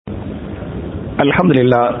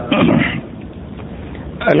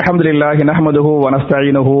அல்ஹம்துலில்லாஹி நஹ்மதுஹு வ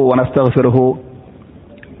நஸ்தஈனுஹு வ நஸ்தக்ஃபிருஹு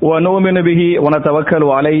வ நு'மினு பிஹி வ நதவக்கலு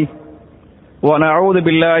அலைஹி வ நஊது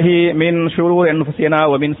பில்லாஹி மின் ஷுரூரி அன்ஃபுஸினா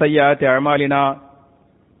வ மின் ஸய்யிஆத்தி அஅமாலினா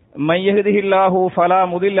மன் யஹ்திஹில்லாஹு ஃபலா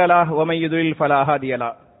முதில்ல லஹு வ மன் யுத்லில் ஃபலா ஹாதிய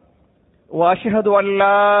லஹு வ அஷ்ஹது அன்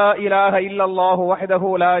லா இலாஹ இல்லல்லாஹு வஹ்தஹு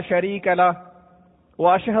லா ஷரீக லஹு வ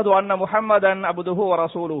அஷ்ஹது அன்ன முஹம்மதன் அப்துஹு வ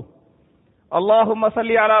ரசூலுஹு. اللهم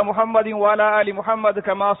صل على محمد وعلى آل محمد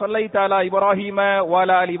كما صليت على إبراهيم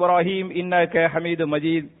وعلى آل إبراهيم إنك حميد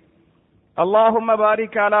مجيد. اللهم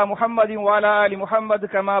بارك على محمد وعلى آل محمد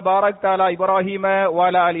كما باركت على إبراهيم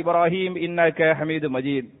وعلى آل إبراهيم إنك حميد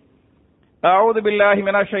مجيد. أعوذ بالله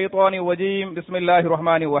من الشيطان الرجيم. بسم الله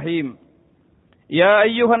الرحمن الرحيم. يا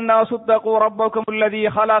أيها الناس اتقوا ربكم الذي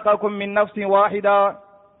خلقكم من نفس واحدة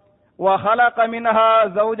وخلق منها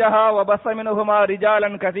زوجها وبث منهما رجالا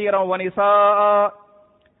كثيرا ونساء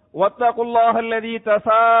واتقوا الله الذي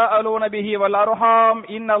تساءلون به والأرحام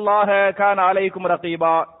إن الله كان عليكم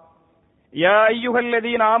رقيبا. يا أيها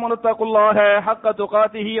الذين آمنوا اتقوا الله حق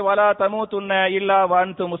تقاته ولا تموتن إلا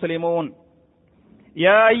وأنتم مسلمون.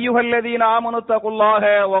 يا أيها الذين آمنوا اتقوا الله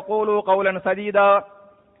وقولوا قولا سديدا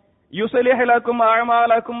يصلح لكم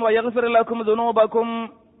أعمالكم ويغفر لكم ذنوبكم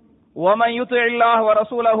ومن يطع الله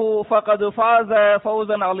ورسوله فقد فاز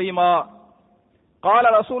فوزا عظيما. قال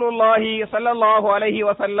رسول الله صلى الله عليه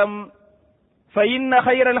وسلم فإن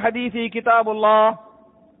خير الحديث كتاب الله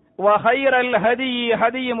وخير الهدي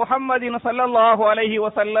هدي محمد صلى الله عليه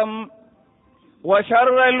وسلم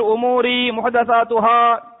وشر الأمور محدثاتها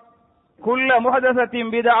كل محدثة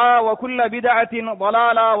بدعة وكل بدعة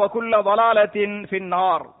ضلالة وكل ضلالة في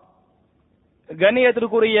النار.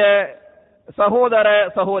 கண்ணியத்திற்குரிய சகோதர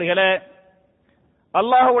சகோதரிகளே,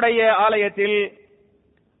 அல்லாஹ்வுடைய ஆலயத்தில்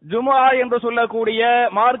ஜும்ஆ என்று சொல்லக்கூடிய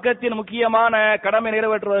மார்க்கத்தின் முக்கியமான கடமை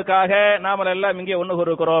நிறைவேற்றுவதற்காக நாம் எல்லாம் இங்கே ஒன்று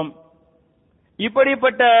கூறுகிறோம்.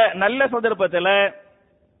 இப்படிப்பட்ட நல்ல சந்தர்ப்பத்தில்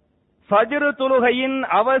ஃபஜ்ர் தொழுகையின்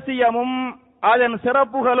அவசியமும் அதன்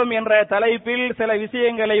சிறப்புகளும் என்ற தலைப்பில் சில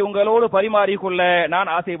விஷயங்களை உங்களோடு பரிமாறிக்கொள்ள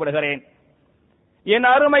நான் ஆசைப்படுகிறேன். என்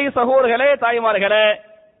அருமை சகோதரர்களே, தாய்மார்களே,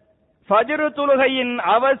 ஃபஜ்ர் தொழுகையின்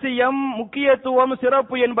அவசியம், முக்கியத்துவம்,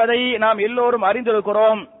 சிறப்பு என்பதை நாம் எல்லோரும்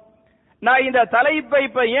அறிந்திருக்கிறோம். நான் இந்த தலைப்பை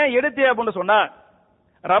இப்ப ஏன் எடுத்தேன் அப்படின்னு சொன்னா,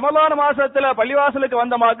 ரமலான் மாசத்துல பள்ளிவாசலுக்கு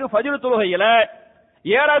வந்தமாக்கு ஃபஜ்ர் தொழுகையில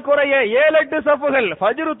ஏறக்குறைய 7-8 சஃப்புகள்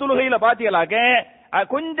ஃபஜ்ர் தொழுகையில பாத்தீங்களாக்க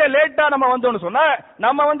கொஞ்சம் லேட்டா நம்ம வந்தோம்னு சொன்னா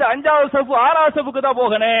நம்ம 5வது சஃப்பு 6வது சஃப்புக்கு தான்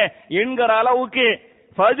போகணும் என்கிற அளவுக்கு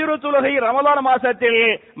ஃபஜ்ர் தொழுகை ரமலான் மாசத்தில்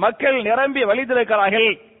மக்கள் நிரம்பி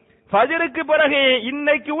வழிந்திருக்கிறார்கள். ஃபஜ்ருக்கு பிறகு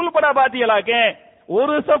இன்னைக்கு உள்பட பாத்தீங்களாக்க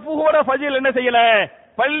ஒரு சஃப்பு கூட ஃபஜ்ர் என்ன செய்யல,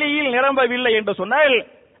 பள்ளியில் நிரம்பவில்லை என்று சொன்னால்,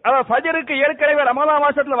 அவ ஃபஜ்ருக்கு ஏற்கனவே ரமலான்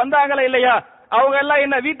மாசத்துல வந்தாங்களா இல்லையா, அவங்க எல்லாம்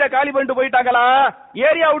என்ன வீட்டை காலி பண்ணிட்டு போயிட்டாங்களா,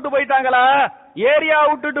 ஏரியா விட்டு போயிட்டாங்களா? ஏரியா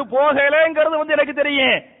விட்டுட்டு போகலங்கிறது எனக்கு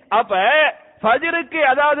தெரியும். அப்ப ஃபஜ்ருக்கு,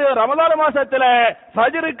 அதாவது ரமலான் மாசத்துல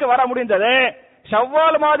ஃபஜ்ருக்கு வர முடிந்தது,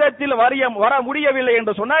 ஷவ்வால் மாதத்தில் வர முடியவில்லை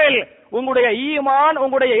என்று சொன்னால் உங்களுடைய ஈமான்,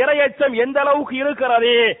 உங்களுடைய இறையச்சம் எந்த அளவுக்கு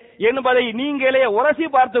இருக்கிறது என்பதை நீங்களே உரசி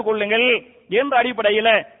பார்த்துக் கொள்ளுங்கள் என்ற அடிப்படையில்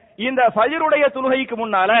இந்த ஃபஜ்ருடைய தொழுகைக்கு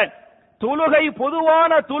முன்னால தொழுகை,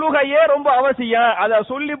 பொதுவான தொழுகையே ரொம்ப அவசியம். அதை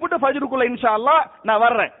சொல்லிவிட்டு ஃபஜ்ருக்குள்ள இன்ஷா அல்லாஹ் நான்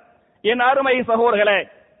வர்றேன். என் அருமை சகோதரர்களே,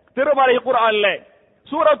 திருமறை குர்ஆன்ல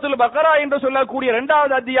சூரத்துல் பக்ரா என்று சொல்லக்கூடிய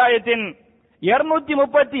 2வது அத்தியாயத்தின்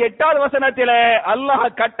 238வது வசனத்திலே அல்லாஹ்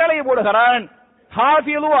கட்டளை போடுகிறான்,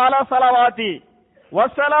 ஹாஃபிது அலா ஸலவாத்தி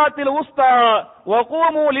வஸ்ஸலாத்தில் உஸ்தா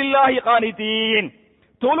வகூமு லில்லாஹி கானிதீன்.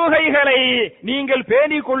 தொழுகைகளை நீங்கள்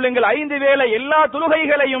பேணிக் கொள்ளுங்கள், 5 வேளை எல்லா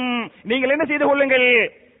தொழுகைகளையும் நீங்கள் என்ன செய்து கொள்ளுங்கள்,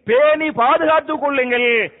 பேணி பாதுகாத்துக் கொள்ளுங்கள்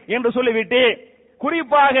என்று சொல்லிவிட்டு,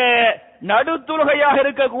 குறிப்பாக நடு தொழுகையாக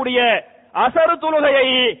இருக்கக்கூடிய அசர் தொழுகையை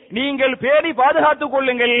நீங்கள் பேணி பாதுகாத்துக்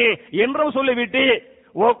கொள்ளுங்கள் என்றும் சொல்லிவிட்டு,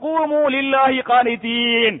 வகூமு லில்லாஹி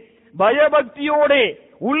கானிதீன், பயபக்தியோடு,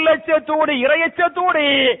 உள்ளச்சத்தோடு, இறையச்சத்தோடு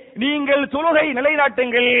நீங்கள் தொழுகை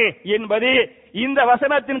நிலைநாட்டுங்கள் என்பது இந்த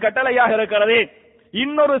வசனத்தின் கட்டளையாக இருக்கிறது.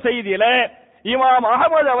 இன்னொரு செய்தியில இமாம்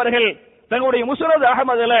அஹமது அவர்கள் தங்களுடைய முஸ்னத்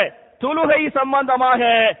அஹமதுல தொழுகை சம்பந்தமாக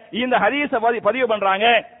இந்த ஹதீஸ பதிவு பண்றாங்க.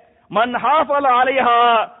 மன் ஹாஃபல அலைஹா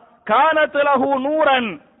கானத் லஹு நூரன்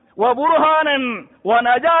வ புர்ஹானன் வ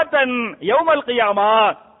நஜாத்தன் யௌமல் கியாமா.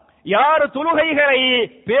 யார் தொழுகைகளை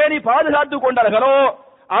பேணி பாதுகாத்துக் கொண்டார்களோ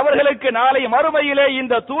அவர்களுக்கு நாளை மறுமையிலே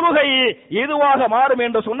இந்த தொழுகை எதுவாக மாறும்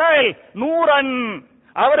என்று சொன்னால், நூரன்,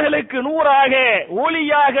 அவர்களுக்கு நூறாக,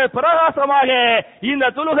 ஒளியாக, பிரகாசமாக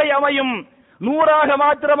இந்த தொழுகை அமையும். நூறாக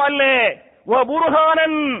மாத்திரமல்ல, வ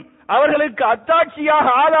புர்ஹானன், அவர்களுக்கு அத்தாட்சியாக,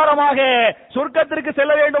 ஆதாரமாக சொர்க்கத்திற்கு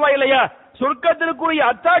செல்ல வேண்டுமா இல்லையா, சொர்க்கத்திற்குரிய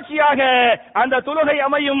அத்தாட்சியாக அந்த தொழுகை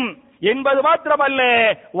அமையும் என்பது மாத்திரமல்ல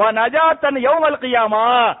வ நஜாத்தன் யௌமல் கியாமா,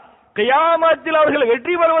 கியாமத்தில் அவர்கள்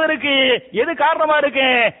வெற்றி பெறுவதற்கு எது காரணமா இருக்கு?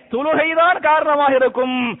 தொழுகைதான் காரணமாக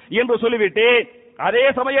இருக்கும் என்று சொல்லிவிட்டு அதே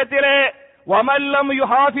சமயத்திலே வமல்லம்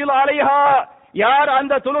யுஹாஃபில் அலைஹா, யார்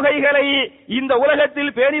அந்த தொழுகைகளை இந்த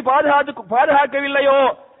உலகத்தில் பேணி பாதுகாக்கவில்லையோ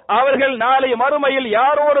அவர்கள் நாளை மறுமையில்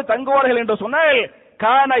யாரோடு தங்குவார்கள் என்று சொன்னால்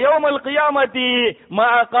கான யௌமல் கியாமத்தி மா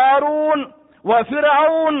காரூன் வ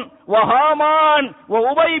ஃபிரௌன் வ ஹாமான் வ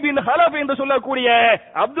உபை பின் ஹலப் என்று சொல்லக்கூடிய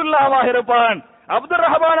அப்துல்லாவாக இருப்பான், அப்துர்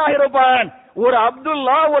ரஹ்மானாக இருப்பான். ஒரு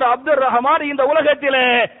அப்துல்லா ஒரு அப்துர் ரஹ்மான் இந்த உலகத்திலே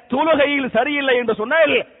தொழுகையில் சரியில்லை என்று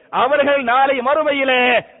சொன்னால் அவர்கள் நாளை மறுமையிலே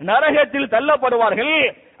நரகத்தில் தள்ளப்படுவார்கள்.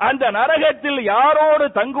 அந்த நரகத்தில் யாரோடு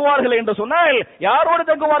தங்குவார்கள் என்று சொன்னால் யாரோடு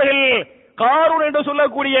தங்குவார்கள்? காரூன் என்று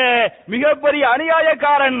சொல்லக்கூடிய மிகப்பெரிய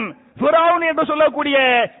அநியாயக்காரன், ஃபிரௌன் என்று சொல்லக்கூடிய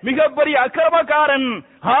மிகப்பெரிய அக்கிரமக்காரன்,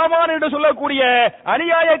 ஹாமான் என்று சொல்லக்கூடிய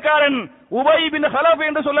அநியாயக்காரன், உபை பின் ஹலப்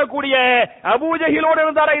என்று சொல்லக்கூடிய அபூஜஹிலோடு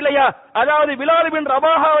இருந்தாரா இல்லையா? அதாவது பிலால் பின்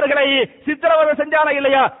ரபாஹா அவர்களை சித்திரவதை செஞ்சாரா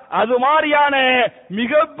இல்லையா? அது மாதிரியான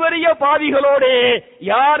மிகப்பெரிய பாவிகளோடு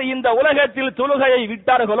யார் இந்த உலகத்தில் தொழுகையை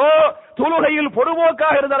விட்டார்களோ, தொழுகையில்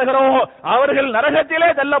பொதுபோக்காக இருந்தார்களோ அவர்கள் நரகத்திலே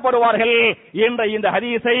தள்ளப்படுவார்கள் என்ற இந்த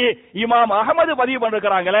ஹதீஸை இமாம் அகமது பதிவு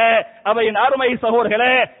பண்ணிருக்கிறாங்களே. அவையின் அருமை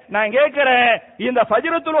சகோதரர்களே, நான் கேட்கிறேன், இந்த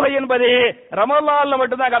ஃபஜ்ர் தொழுகை என்பது ரமலான்ல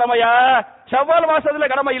மட்டும்தான் கடமையா? ஷவ்வால் மாசத்துல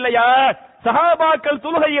கடமை இல்லையா? சஹாபாக்கள்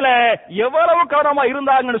தொழுகையில எவ்வளவு கவனமா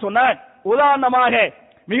இருந்தாங்கன்னு சொன்ன உதாரணமாக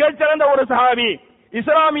மிகச்சிறந்த ஒரு சஹாபி,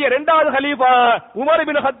 இஸ்லாமிய இரண்டாவது ஹலீஃபா உமர்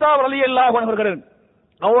பின் கத்தாப் ரலியல்லாஹு அன்ஹு,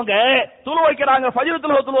 அவங்க தொழு வைக்கிறாங்க, ஃபஜ்ர்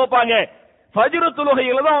தொழுகை தொழு வைப்பாங்க. ஃபஜ்ர்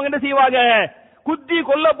தொழுகையில தான் அவங்க என்ன செய்வாங்க? குத்தி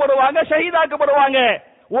கொல்லப்படுவாங்க, ஷஹீதாக்கப்படுவாங்க.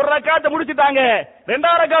 ஒரு ரக்காத்தை முடிச்சிட்டாங்க,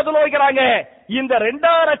 இரண்டாவது ரக்காத் தொழு வைக்கிறாங்க. இந்த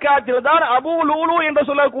இரண்டாவது ரக்காத்தில் தான் அபூ லூலு என்று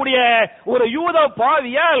சொல்லக்கூடிய ஒரு யூத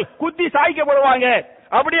பாவியால் குத்தி சாய்க்கப்படுவாங்க.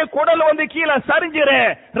 அப்படியே குடல் வந்து கீழே சரிஞ்சிரு,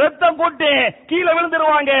 ரத்தம் கொட்டு கீழே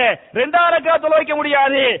விழுந்துருவாங்க. இரண்டாவது ரக்காத் தொழு வைக்க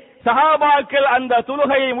முடியாது. சஹாபாக்கள் அந்த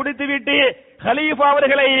தொழுகையை முடித்துவிட்டு ஹலீஃபா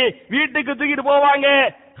அவர்களை வீட்டுக்கு தூக்கிட்டு போவாங்க.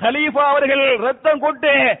 ஹலீஃபா அவர்கள் ரத்தம்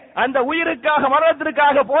கொட்டு அந்த உயிருக்காக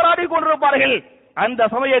மரணத்திற்காக போராடி கொண்டிருப்பார்கள். அந்த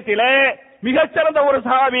சமயத்திலே மிகச்சிறந்த ஒரு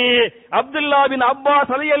சஹாபி அப்துல்லா பின்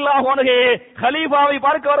அப்பாஸ் ரலியல்லாஹு அன்ஹு ஹலீஃபாவை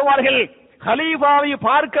பார்க்க வருவார்கள். ஹலீஃபாவை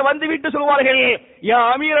பார்க்க வந்துவிட்டு சொல்வார்கள், யா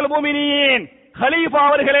அமீரல் முஃமினீன், ஹலீஃபா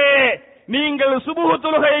அவர்களே, நீங்கள் சுபுஹ்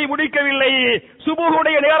தொழுகையை முடிக்கவில்லை,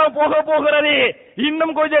 சுபுஹுடைய நேரம் போக போகிறது,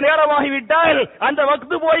 இன்னும் கொஞ்சம் நேரமாகிவிட்டால் அந்த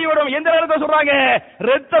வக்து போய்விடும். எந்த நேரத்தை சொல்றாங்க?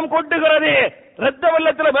 ரத்தம் கொட்டுகிறது, ரத்த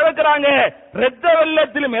வெள்ளத்தில் மிதக்கிறாங்க. ரத்த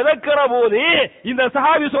வெள்ளத்தில் மிதக்கிற போது இந்த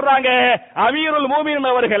சஹாபி சொல்றாங்க, அமீருல் மூமின்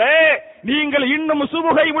அவர்களே, நீங்கள் இன்னும்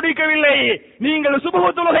சுபுகை முடிக்கவில்லை, நீங்கள் சுபுஹ்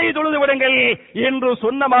தொழுகை தொழுது விடுங்கள் என்று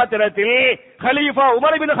சொன்ன மாத்திரத்தில் கலீஃபா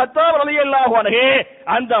உமர் பின் கத்தாப் ரலியல்லாஹு அன்ஹு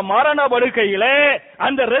அந்த மரண படுக்கையிலே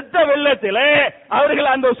அந்த இரத்த வெள்ளத்திலே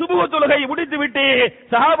அவர்கள் அந்த சுபுஹ் தொழுகை முடித்துவிட்டு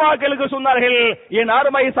சஹாபாக்களுக்கு சொன்னார்கள், என்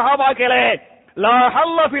அருமை சஹாபாக்களே, லா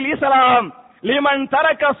ஹல்ல ஃபில் இஸ்லாம் லிமன்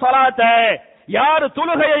தரக்க ஸலாத்த, யார்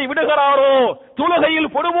தொழுகையை விடுகிறாரோ,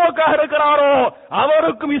 தொழுகையில் பொதுபோக்காக இருக்கிறாரோ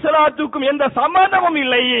அவருக்கும் இஸ்லாத்துக்கும் எந்த சம்பந்தமும்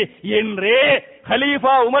இல்லை என்று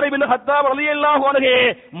கலீஃபா உமர் பின் கத்தாப் ரலியல்லாஹு அன்ஹு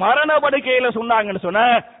மரண படுக்கையில சொன்னாங்கன்னு சொன்ன.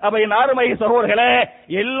 அப்ப என் அருமை சகோதரர்களே,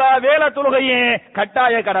 எல்லா வேளை தொழுகையும்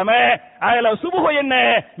கட்டாய கடமை, அதுல சுபுஹ் என்ன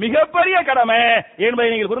மிகப்பெரிய கடமை என்பதை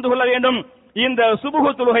நீங்கள் புரிந்து கொள்ள வேண்டும். இந்த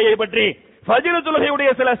சுபுஹ் தொழுகையை பற்றி, ஃபஜ்ர்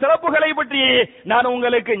தொழுகையுடைய சில சிறப்புகளை பற்றி நான்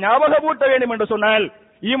உங்களுக்கு ஞாபகமூட்ட வேண்டும் என்று சொன்னால்,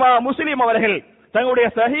 இமாம் முஸ்லிம் அவர்கள் தங்களுடைய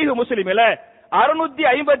சஹீஹ் முஸ்லிமில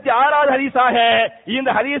 656வது ஹதீஸாக இந்த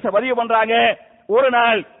ஹதீஸை பதிவு பண்றாங்க. ஒரு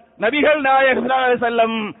நாள் நபிகள் நாயகம் ஸல்லல்லாஹு அலைஹி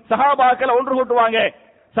வஸல்லம் சஹாபாக்களை ஒன்று கூட்டுவாங்க.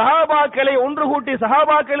 சஹாபாக்களை ஒன்று கூட்டி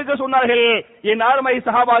சஹாபாக்களுக்கு சொன்னார்கள், என் அருமை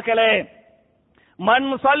சஹாபாக்களே, மன்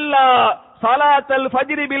ஸல்லா ஸலாத்தல்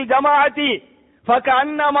ஃபஜ்ர் பில் ஜமாஅத்தி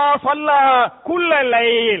ஃபகஅன்னமா ஸல்லா குல்லல்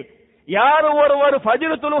லைல், யார் ஒருவர்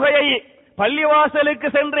ஃபஜ்ர் தொழுகையை பள்ளிவாசலுக்கு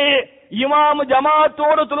சென்று இமாம்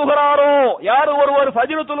ஜமாத்தோடு தொழுகிறாரோ, யார் ஒருவர்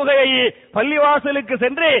ஃபஜ்ர் தொழுகையை பள்ளிவாசலுக்கு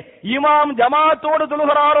சென்று இமாம் ஜமாத்தோடு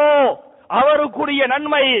தொழுகிறாரோ அவருக்குரிய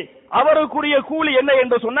நன்மை, அவருக்குரிய கூலி என்ன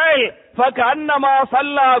என்று சொன்னால், ஃபகஅன்னமா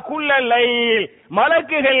ஸல்லா குல்லல் லைல்,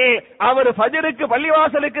 மலக்குகள் அவர் ஃபஜ்ருக்கு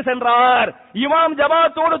பள்ளிவாசலுக்கு சென்றார், இமாம்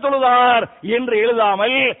ஜமாத்தோடு தொழுதார் என்று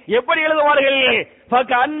எழுதாமல் எப்படி எழுதுவார்கள்?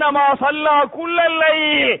 ஃபகஅன்னமா ஸல்லா குல்லல்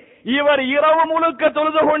லைல், இவர் இரவு முழுக்க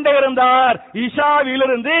தொழுது கொண்டே இருந்தார்,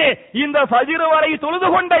 இஷாவிலிருந்து இந்த ஃபஜ்ர் வரை தொழுது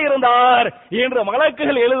கொண்டே இருந்தார் என்று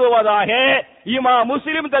மலக்குகள் எழுதுவதாக இமாம்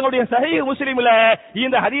முஸ்லிம் தங்களுடைய சஹீஹ் முஸ்லிம்ல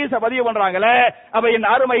இந்த ஹதீஸை பதிவு பண்றாங்களே. அப்ப என்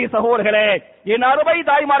அருமை சகோதரர்களே, என் அருமை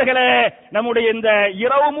தாய்மார்களே, நம்முடைய இந்த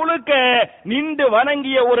இரவு முழுக்க நின்று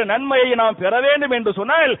வணங்கிய ஒரு நன்மையை நாம் பெற வேண்டும் என்று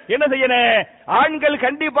சொன்னால் என்ன செய்யணும்? ஆண்கள்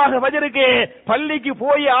கண்டிப்பாக ஃபஜ்ருக்கு பள்ளிக்கு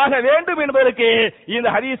போய் ஆக வேண்டும் என்பதற்கு இந்த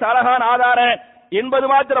ஹதீஸ் அழகான ஆதாரம் என்பது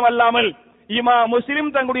மாத்திரமல்லாமல் இமாம்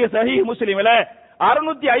முஸ்லிம் தங்களுடைய சஹீஹ் முஸ்லிமில்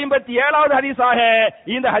 657வது ஹதீஸாக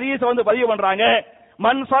இந்த ஹதீஸ் பதிவு பண்றாங்க.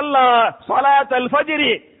 மன் ஸல்லா ஸலாத்தல்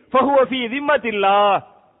ஃபஜ்ரி ஃபஹுவ ஃபீ திம்மத்தில்லாஹ்.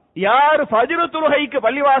 யார் ஃபஜ்ர் தொழுகைக்கு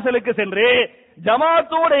பள்ளிவாசலுக்கு சென்று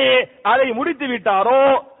ஜமாத்தோடு அதை முடித்து விட்டாரோ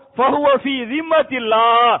ஃபஹுவ ஃபீ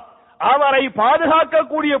திம்மத்தில்லாஹ், அவரை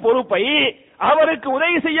பாதுகாக்கக்கூடிய பொறுப்பை, அவருக்கு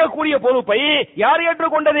உதவி செய்யக்கூடிய பொறுப்பை யார்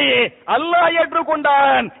ஏற்றுக்கொண்டது? அல்லாஹ்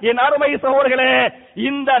ஏற்றுக்கொண்டான். என் அருமை சகோதரர்களே,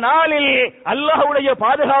 இந்த நாளில் அல்லாஹ்வுடைய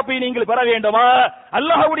பாதுகாப்பை நீங்கள் பெற வேண்டுமா?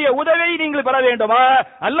 அல்லாஹ்வுடைய உதவியை நீங்கள் பெற வேண்டுமா?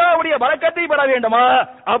 அல்லாஹ்வுடைய பரக்கத்தை பெற வேண்டுமா?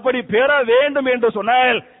 அப்படி பெற வேண்டும் என்று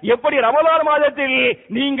சொன்னால் எப்படி ரமலான் மாதத்தில்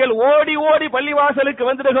நீங்கள் ஓடி ஓடி பள்ளிவாசலுக்கு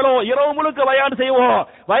வந்துடுகளோ, இரவு முழுக்க பயான் செய்வோம்,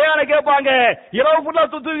 பயான கேட்பாங்க, இரவு ஃபுல்லா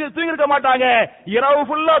தூங்கி இருக்க மாட்டாங்க, இரவு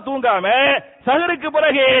ஃபுல்லா தூங்காம சஹருக்கு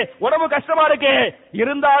பிறகு உடம்பு கஷ்டமா இருக்கு,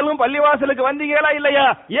 இருந்தாலும் பள்ளிவாசலுக்கு வந்தீங்களா இல்லையா?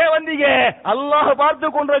 ஏன் வந்தீங்க? அல்லாஹ் பார்த்து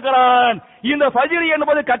கொண்டிருக்கிறான், இந்த ஃபஜ்ர்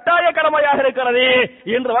என்பது கட்டாய கடமையாக இருக்கிறது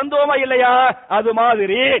என்று வந்தோமா இல்லையா? அது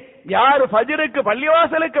மாதிரி யார் ஃபஜ்ருக்கு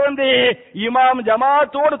பள்ளிவாசலுக்கு வந்து இமாம்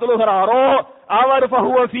ஜமாத்தோடு தொழுகிறாரோ அவர்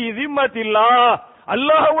ஃபஹுவ ஃபீ திம்மத்தில்லாஹ்,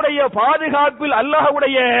 அல்லாஹ்வுடைய பாதுகாப்பில்,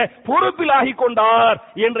 அல்லாஹ்வுடைய பொறுப்பில் ஆகிக் கொண்டார்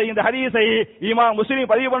என்ற இந்த ஹதீஸை இமாம்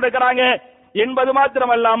முஸ்லிம் பதிவு பண்ணிருக்கிறாங்க என்பது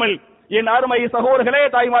மாத்திரமல்லாமல் என் அருமை சகோதரர்களே,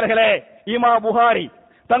 தாய்மார்களே, இமாம் புகாரி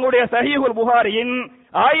தங்களுடைய சஹீஹுல் புகாரியின்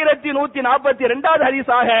 1142வது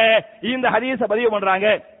ஹதீஸாக இந்த ஹதீஸை பதிவு பண்றாங்க.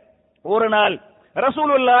 ஒரு நாள்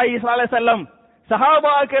ரசூலுல்லாஹி ஸல்லல்லாஹு அலைஹி வஸல்லம்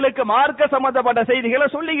சஹாபாக்களுக்கு மார்க்க சம்பந்தப்பட்ட செய்திகளை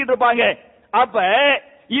சொல்லிக்கிட்டு இருப்பாங்க. அப்ப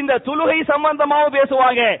இந்த தொழுகை சம்பந்தமாவும்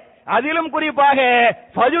பேசுவாங்க, அதிலும் குறிப்பாக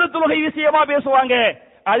ஃபஜ்ர் தொழுகை விஷயமா பேசுவாங்க.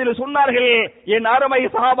 அதில் சொன்னார்கள், என் அருமை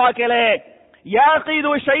சஹாபாக்களே,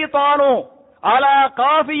 யாகிது ஷைத்தானு அலா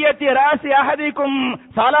காஃபியத்தி ராசி அஹதிக்கும்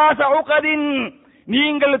ஸலாஸ உகதின்,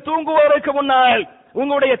 நீங்கள் தூங்குவதற்கு முன்னால்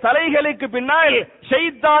உங்களுடைய தலைகளுக்கு பின்னால்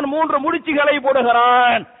ஷைத்தான் 3 முடிச்சுகளை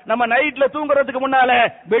போடுகிறான். நம்ம நைட்ல தூங்குறதுக்கு முன்னால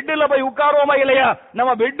பெட்ல போய் உட்காருவோமா இல்லையா?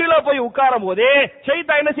 நம்ம பெட்ல போய் உட்காரும் போது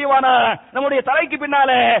ஷைத்தான் என்ன செய்வானா, நம்முடைய தலைக்கு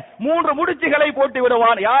பின்னால 3 முடிச்சுகளை போட்டு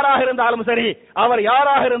விடுவான். யாராக இருந்தாலும் சரி, அவர்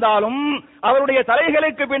யாராக இருந்தாலும் அவருடைய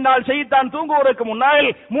தலைகளுக்கு பின்னால் ஷைத்தான் தூங்குவதற்கு முன்னால்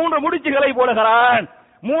 3 முடிச்சுகளை போடுகிறான்.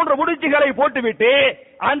 3 முடிச்சுகளை போட்டுவிட்டு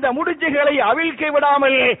அந்த முடிச்சுகளை அவிழ்க்க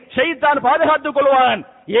விடாமல் ஷைத்தான் பாதுகாத்துக் கொள்வான்.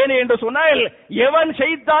 ஏன் என்று சொன்னால், எவன்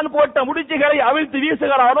ஷைத்தான் போட்ட முடிச்சுகளை அவிழ்த்து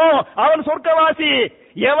வீசுகிறானோ அவன் சொர்க்கவாசி,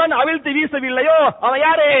 எவன் அவிழ்த்து வீசவில்லையோ அவன்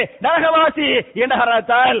யாரு? நரகவாசி என்ற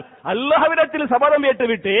காரணத்தால் அல்லாஹ்விடத்தில் சபதம்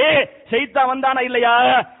ஏற்றுவிட்டு ஷைத்தான் வந்தானா இல்லையா,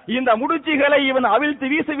 இந்த முடிச்சுகளை இவன்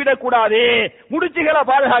அவிழ்த்து வீசிவிடக் கூடாது, முடிச்சுகளை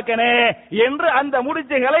பாதுகாக்கணும் என்று அந்த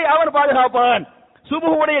முடிச்சுகளை அவன் பாதுகாப்பான்.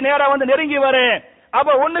 சுபுஹுடைய நேரம் நெருங்கி வரும்.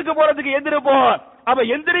 அப்ப ஒண்ணுக்கு போறதுக்கு எந்திருப்போம். அப்ப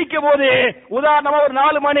எந்திரிக்கும் போது உதாரணமா ஒரு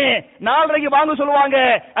 4 மணி 4:30க்கு வாங்க சொல்லுவாங்க,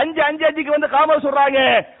 5:05க்கு காம சொல்றாங்க,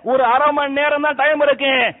 ஒரு அரை மணி நேரம் தான் டைம்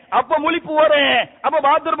இருக்கு. அப்ப முழிப்பு வரும், அப்ப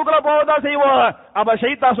பாத்ரூமுக்குள்ள போவதான் செய்வோம். அப்ப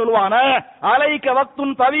ஷைத்தான் சொல்லுவானா, அலைக்க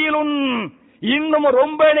வக்துன் தவீலுன், இன்னும்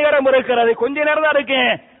ரொம்ப நேரம் இருக்கிறது, கொஞ்ச நேரம் தான் இருக்கு.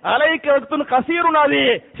 அலைக்க வக்துன் கசீருன், அது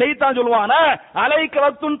ஷைத்தான் சொல்லுவானா, அலைக்க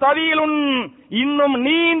வக்துன் தவீலுன், இன்னும்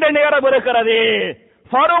நீண்ட நேரம் இருக்கிறது.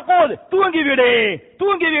 ஃபரூக் தூங்கிவிடு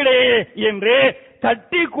தூங்கிவிடு என்று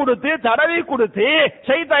தட்டி கொடுத்து தடவி கொடுத்து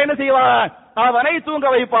ஷைத்தான் என்ன செய்வான், அவனை தூங்க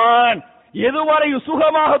வைப்பான். எதுவரை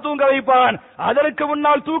சுகமாக தூங்க வைப்பான். அதற்கு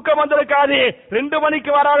முன்னால் தூக்கம் வந்திருக்காது. 2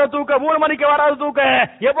 மணிக்கு வராத தூக்கம், 3 மணிக்கு வராத தூக்கம்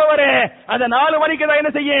எப்ப வரும்? அந்த 4 மணிக்கு தான்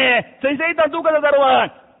என்ன செய்ய ஷைத்தான் தூக்கத்தை தருவான்.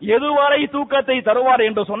 எதுவரை தூக்கத்தை தருவார்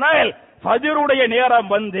என்று சொன்னால், ஃபஜ்ருடைய நேரம்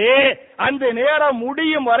அந்த நேரம்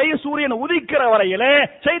முடியும் வரை, சூரியன் உதிக்கிற வரையில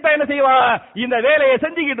ஷைத்தான் என்ன செய்வான், இந்த வேலையை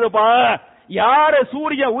செஞ்சுக்கிட்டு இருப்பான். யாரு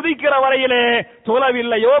சூரியன் உதிக்கிற வரையில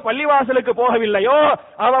தொழவில்லையோ, பள்ளிவாசலுக்கு போகவில்லையோ,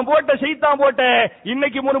 அவன் போட்ட ஷைத்தான் போட்ட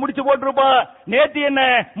இன்னைக்கு 3 முடிச்சு போட்டிருப்பான், நேத்து என்ன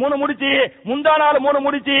 3 முடிச்சு, முந்தா நாள் 3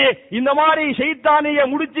 முடிச்சு, இந்த மாதிரி ஷைத்தானிய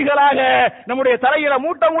முடிச்சுகளாக நம்முடைய தலையில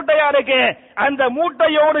மூட்டை மூட்டையா இருக்கு. அந்த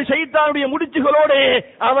மூட்டையோடு ஷைத்தானுடைய முடிச்சுகளோடு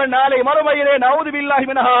அவன் நாளை மறுமையிலே நவுது பில்லாஹி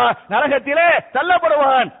மின்ஹா நரகத்திலே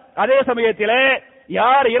தள்ளப்படுவான். அதே சமயத்திலே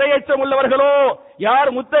யார் இறையச்சம் உள்ளவர்களோ, யார்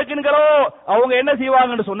முத்தகின்களோ, அவங்க என்ன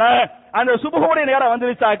செய்வாங்கன்னு சொன்ன, அந்த சுபுஹுடைய நேரம்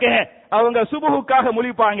வந்துருச்சாக்க அவங்க சுபுஹுக்காக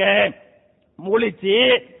முழிப்பாங்க. முழிச்சு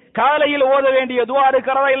காலையில் ஓத வேண்டிய துஆ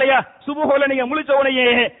இருக்கிறதா இல்லையா? சுபுஹுல நீங்க முழிச்ச உடனே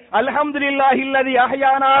அல்ஹம்துலில்லாஹில்லதி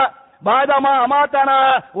அஹ்யானா பாதமா அமாத்தனா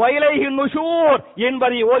வைலைஹி நுஷூர்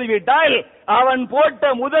என்பதை ஓதிவிட்டால் அவன்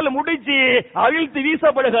போட்ட முதல் முடிச்சு அவிழ்த்து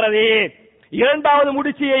வீசப்படுகிறது. இரண்டாவது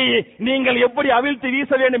முடிச்சியை நீங்கள் எப்படி அவிழ்த்து வீச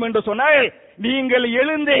வேண்டும் என்று சொன்னால், நீங்கள்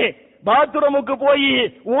எழுந்து பாத்ரூமுக்கு போய்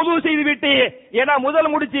உது செய்து விட்டு, ஏன்னா முதல்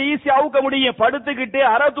முடிச்சு ஈஸியா அவுக்க முடியும், படுத்துக்கிட்டு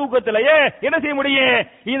அரை தூக்கத்திலேயே என்ன செய்ய முடியும்,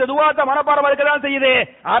 இந்த துவாத்தை மனப்பாடம் இருக்கதான் செய்யுது,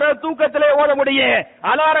 அரை தூக்கத்திலே ஓத முடியும்.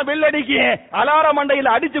 அலாரம் பெல் அடிக்கு, அலாரம்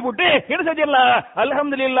மண்டையில் அடிச்சு விட்டு என்ன செஞ்சிடலாம்,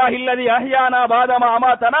 அல்ஹம்துலில்லாஹி அல்லதி அஹ்யானா பாதமா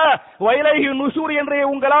அமாதனா வ இலைஹி நுஷூர் என்று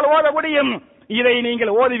உங்களால் ஓத முடியும். இதை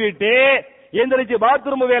நீங்கள் ஓதிவிட்டு எந்திரிச்சு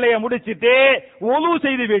பாத்ரூம் வேலையை முடிச்சிட்டு உலு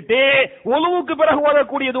செய்து விட்டு உலுவுக்கு பிறகு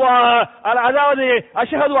ஓதக்கூடிய துவா, அதாவது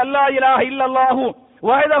அஷ்ஹது அல்லா இலாஹ இல்லல்லாஹு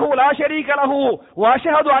வஹ்தஹு லா ஷரீக லஹு வ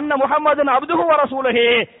அஷ்ஹது அன்ன முஹம்மதன் அப்துஹு வ ரசூலுஹு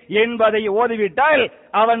என்பதை ஓதிவிட்டால்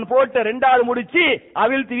அவன் போட்ட இரண்டாவது முடிச்சு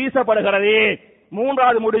அவிழ்த்து வீசப்படுகிறது.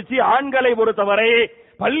 மூன்றாவது முடிச்சு ஆண்களை பொறுத்தவரை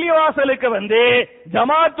பள்ளிவாசலுக்கு வந்து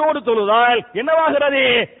ஜமாத்தோடு தொழுதால் என்னவாகிறது,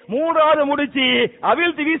 மூன்றாவது முடிச்சு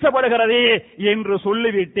அவிழ்த்து வீசப்படுகிறது என்று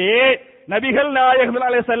சொல்லிவிட்டு நபிகள் நாயகம்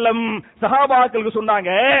ஸல்லல்லாஹு அலைஹி வஸல்லம் சஹாபாக்களுக்கு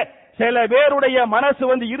சொன்னாங்க, சில பேருடைய மனசு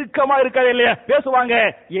வந்து இறுக்கமா இருக்கவே இல்லையா, பேசுவாங்க,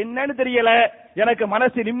 என்னன்னு தெரியல, எனக்கு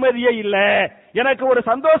மனசு நிம்மதியே இல்ல, எனக்கு ஒரு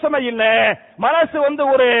சந்தோஷமே இல்ல, மனசு வந்து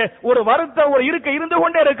ஒரு வருத்தம் ஒரு இருக்க இருந்து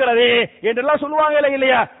கொண்டே இருக்கிறது என்றெல்லாம் சொல்லுவாங்க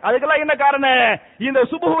இல்லையா. அதுக்கெல்லாம் என்ன காரணம், இந்த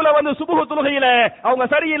சுபுகுல வந்து சுபுகு தொழுகையில அவங்க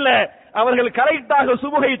சரியில்லை. அவர்கள் கரெக்டாக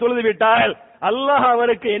சுபுகை தொழுது விட்டால் அல்லாஹ்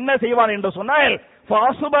அவருக்கு என்ன செய்வான் என்று சொன்னால்,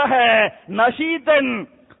 ஃபாசுபஹ நஷீதன்,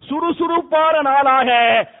 சுறுசுறுப்பான நாளாக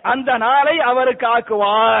அந்த நாளை அவருக்கு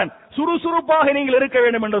ஆக்குவான். சுறுசுறுப்பாக நீங்கள் இருக்க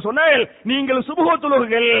வேண்டும் என்று சொன்னால் நீங்கள் சுபுகு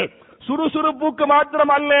தொழுகைகள் சுறுசுறுப்புக்கு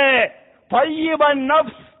மாத்திரம் அல்ல, தய்யிபன்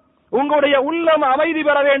நஃப்ஸ், உங்களுடைய உள்ளம் அமைதி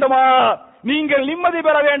பெற வேண்டுமா, நீங்கள் நிம்மதி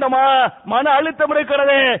பெற வேண்டுமா, மன அழுத்தம்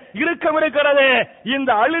இருக்கிறது, இறுக்கம் இருக்கிறது,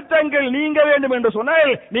 இந்த அழுத்தங்கள் நீங்க வேண்டும் என்று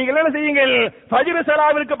சொன்னால் நீங்கள் என்ன செய்யுங்கள், ஃபஜ்ர்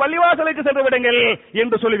ஸலாவிற்கு பள்ளிவாசலுக்கு சென்று விடுங்கள்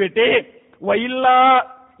என்று சொல்லிவிட்டு, வயில்லா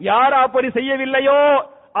யார் அப்படி செய்யவில்லையோ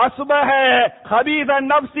அஸ்பஹ ஹபீதன்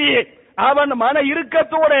நஃப்ஸி, அவன் மன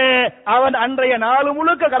இறுக்கத்தோடு அவன் அன்றைய நாள்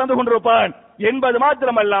முழுக்க கலந்து கொண்டிருப்பான் என்பது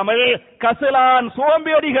மாத்திரமல்லாமல் கசலான்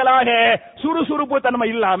சோம்பேறிகளாக சுறுசுறுப்பு தன்மை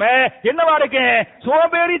இல்லாம என்னவா இருக்கு,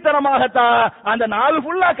 சோம்பேறித்தனமாகத்தான் அந்த நாள்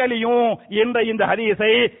ஃபுல்லா கழியும் என்ற இந்த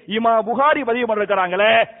ஹதீஸை இமாம் புகாரி பதிவு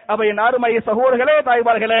பண்ணிருக்கிறாங்களே. அப்ப என் அருமை சகோதரர்களே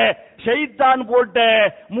தாய்மார்களே, ஷைத்தான் போட்ட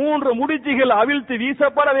 3 முடிச்சுகள் அவிழ்த்து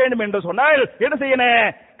வீசப்பட வேண்டும் என்று சொன்னால் என்ன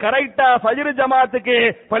செய்யணும், கரெக்டா ஃபஜ்ர் ஜமாத்துக்கு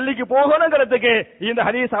பள்ளிக்கு போகணுங்கிறதுக்கு இந்த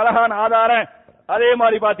ஹதீஸ் அழகான ஆதாரம். அதே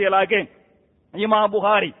மாதிரி பாத்தீங்களாக்கு இமாம்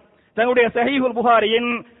புகாரி தன்னுடைய சஹீஹுல்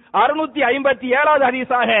புகாரியின் 657வது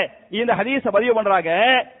ஹதீஸாக இந்த ஹதீஸ பதிவு பண்றாங்க.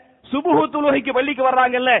 சுபுஹு தொழுகைக்கு பள்ளிக்கு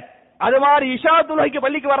வர்றாங்கல்ல, அது மாதிரி இஷா தொழுகைக்கு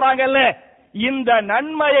பள்ளிக்கு வர்றாங்கல்ல, இந்த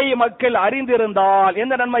நன்மையை மக்கள் அறிந்திருந்தால்,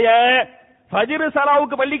 எந்த நன்மையை, ஃபஜ்ர்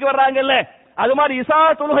ஸலாவுக்கு பள்ளிக்கு வர்றாங்கல்ல, அது மாதிரி இஷா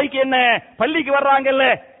தொழுகைக்கு என்ன பள்ளிக்கு வர்றாங்கல்ல,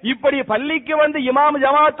 இப்படி பள்ளிக்கு வந்து இமாம்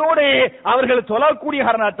ஜமாத்தோடு அவர்கள் தொழக்கூடிய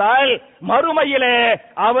காரணத்தால் மறுமையிலே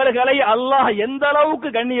அவர்களை அல்லாஹ் எந்த அளவுக்கு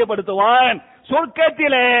கண்ணியப்படுத்துவான்,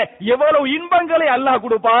 சொர்க்கத்திலே எவ்வளவு இன்பங்களை அல்லாஹ்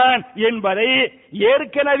கொடுப்பான் என்பதை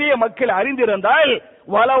ஏற்கனவே மக்கள் அறிந்திருந்தால்,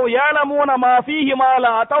 வலவ் யலமூன மா ஃபீஹிமா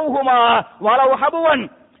லா அதௌஹுமா வலவ் ஹபுவன்,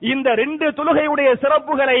 இந்த 2 தொழுகையுடைய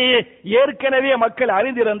சிறப்புகளை ஏற்கனவே மக்கள்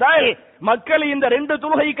அறிந்திருந்தால் மக்கள் இந்த 2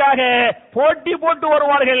 தொழுகைக்காக போட்டி போட்டு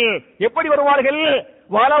வருவார்கள். எப்படி வருவார்கள்,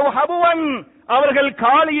 வலவ் ஹபுவன், அவர்கள்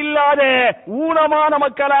கால் இல்லாத ஊனமான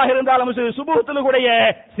மக்களாக இருந்தாலும் சுபுஹ் தொழுகையுடைய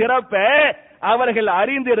சிறப்பை அவர்கள்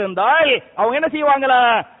அறிந்திருந்தால் அவங்க என்ன செய்வாங்களா,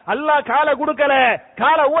 அல்லாஹ் காலை கொடுக்கல,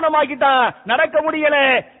 காலை ஊனமாக்கிட்டா, நடக்க முடியல,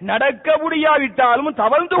 நடக்க முடியாவிட்டாலும்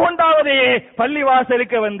தவழ்ந்து கொண்டாவது பள்ளி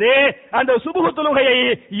வாசலுக்கு வந்து அந்த சுபுஹ் தொழுகையை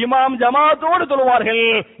இமாம் ஜமாத்தோடு தொழுவார்கள்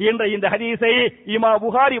என்ற இந்த ஹதீஸை இமாம்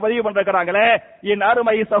புகாரி பதிவு பண்றாங்களே. என்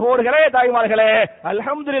அருமை சகோதரர்களே தாய்மார்களே,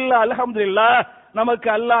 அல்ஹம்துலில்லாஹ் அல்ஹம்துலில்லாஹ், நமக்கு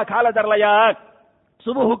அல்லாஹ் காலை தரலையா,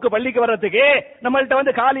 சுபுஹுக்கு பள்ளிக்கு வர்றதுக்கு நம்மள்ட்ட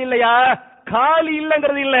வந்து கால் இல்லையா, காலி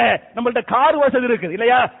இல்லங்கிறது இல்ல, நம்மள்ட்ட கார் வசதி இருக்கு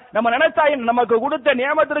இல்லையா, நம்ம நினைச்சா நமக்கு கொடுத்த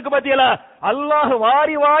நியமத்திற்கு பத்தியல அல்லாஹ்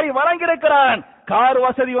வாரி வாரி வழங்கியிருக்கிறான். கார்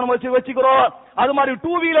வசதி வச்சுக்கிறோம், அது மாதிரி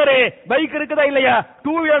 2 வீலரு பைக் இருக்குதா இல்லையா,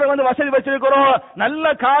 2 வீலர் வந்து வசதி வச்சிருக்கிறோம்,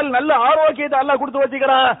 நல்ல கால் நல்ல ஆரோக்கியத்தை அல்லாஹ் கொடுத்து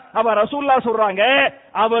வச்சுக்கிறான். அவர் ரசூலுல்லாஹ் சொல்றாங்க,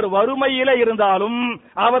 அவர் வறுமையில இருந்தாலும்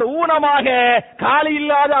அவர் ஊனமாக காலி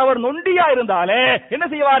இல்லாத அவர் நொண்டியா இருந்தாலே என்ன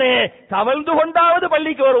செய்வாரு, தவழ்ந்து கொண்டாவது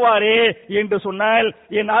பள்ளிக்கு வருவாரு என்று சொன்னால்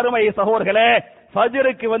என் அருமை சகோதரர்களே,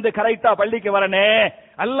 ஃபஜ்ருக்கு வந்து கரெக்டா பள்ளிக்கு வரனே.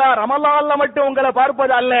 அல்லாஹ் ரமலான்ல மட்டும் உங்களை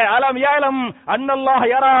பார்ப்பது அல்ல, அலம் யஅலம் அன்னல்லாஹ்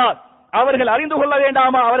யரா, அவர்கள் அறிந்து கொள்ள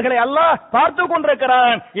வேண்டாமா, அவர்களை அல்லாஹ் பார்த்து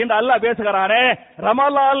கொண்டிருக்கிறான் என்று அல்லாஹ் பேசுகிறானே.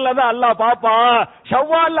 ரமலான்ல தான் அல்லாஹ் பாப்பா,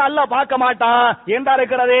 ஷவ்வால்ல அல்லாஹ் பார்க்க மாட்டான் என்றா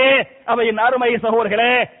இருக்கிறது. அவையின் அருமை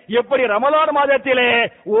சகோதரர்களே, எப்படி ரமலான் மாதத்திலே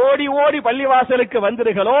ஓடி ஓடி பள்ளிவாசலுக்கு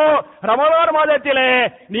வந்தீர்களோ, ரமலான் மாதத்திலே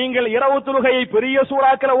நீங்கள் இரவு தொழுகையை பெரிய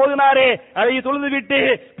சூறாக்களை ஓதினாரே, அதை தொழுது விட்டு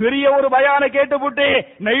பெரிய ஒரு பயான கேட்டுவிட்டு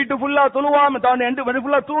நைட்டு ஃபுல்லா தொழுவாம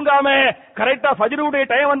ஃபுல்லா தூங்காம கரெக்டா ஃபஜ்ருடைய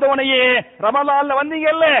டைம் வந்தவனையே ரமலான்ல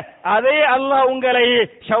வந்தீங்கல்ல, அதே அல்லாஹ் உங்களை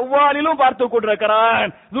ஷவ்வாலிலும் பார்த்து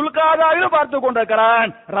கொண்டிருக்கிறான், துல்காதாவிலும் பார்த்து கொண்டிருக்கிறான்.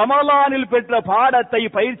 ரமலானில் பெற்ற பாடத்தை,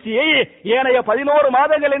 பயிற்சியை ஏனைய 11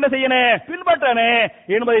 மாதங்கள் என்ன செய்யணும், பின்பற்றனே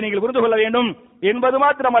என்பதை நீங்கள் புரிந்து கொள்ள வேண்டும் என்பது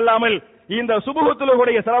மாத்திரமல்லாமல், இந்த சுபஹு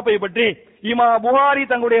தொழுகையுடைய சிறப்பை பற்றி இமாம் புகாரி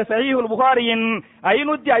தங்களுடைய சஹீஹுல் புகாரியின்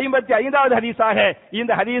 555வது ஹதீஸாக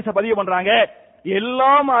இந்த ஹதீஸ பதிவு பண்றாங்க.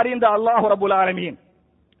 எல்லாம் அறிந்த அல்லாஹ் ரப்பல் ஆலமீன்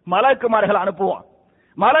மலக்குமார்கள் அனுப்புவான்.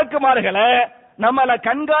 மலக்குமார்களை நம்மள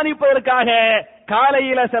கண்காணிப்பதற்காக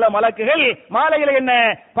காலையில சில மலக்குகள், மாலையில என்ன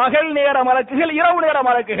பகல் நேர மலக்குகள், இரவு நேர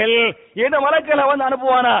மலக்குகள், இந்த மலக்குகளை வந்து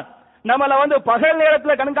அனுப்புவானா. நம்மள வந்து பகல்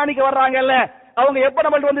நேரத்துல கண்காணிக்க வர்றாங்கல்ல, அவங்க எப்ப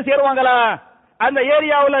நம்மள்ட்ட வந்து சேருவாங்களா, அந்த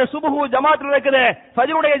ஏரியாவுல சுபஹு ஜமாத் இருக்குது,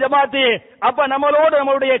 ஃபஜ்ருடைய ஜமாத், அப்ப நம்மளோட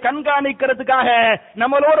நம்மளுடைய கண்காணிக்கிறதுக்காக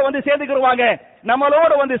நம்மளோட வந்து சேர்ந்துக்கிடுவாங்க.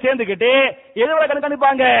 நம்மளோட வந்து சேர்ந்துக்கிட்டு எதுவரை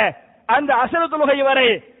கண்காணிப்பாங்க, அந்த அசரு தொழுகை வரை.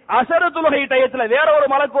 அசரு தொழுகை டயத்துல வேற ஒரு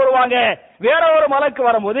மலக்கு வருவாங்க. வேற ஒரு மலக்கு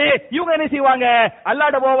வரும்போது இவங்க என்ன செய்வாங்க,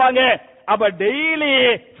 அல்லாஹ்ட்ட போவாங்க. அப்ப டெய்லி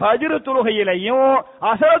ஃபஜ்ர் தொழுகையிலையும்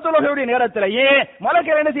அசர தொழுகையுடைய நேரத்திலேயே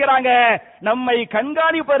மலக்குகள் என்ன செய்யறாங்க, நம்மை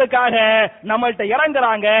கண்காணிப்பதற்காக நம்மள்ட்ட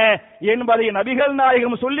இறங்குறாங்க என்பதை நபிகள்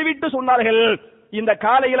நாயகம் சொல்லிவிட்டு சொன்னார்கள். இந்த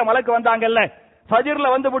காலையில மலக்கு வந்தாங்கல்ல,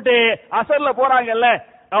 ஃபஜ்ர்ல வந்து விட்டு அசர்ல போறாங்கல்ல,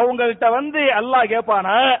 அவங்கள்ட்ட வந்து அல்லாஹ்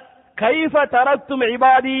கேட்பானா, கைஃப தரத்தும்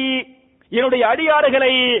இபாதி, என்னுடைய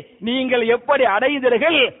அடியாறுகளை நீங்கள் எப்படி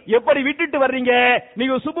அடைந்தீர்கள், எப்படி விட்டுட்டு வர்றீங்க,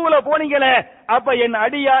 நீங்க சுபுல போனீங்களே, அப்ப என்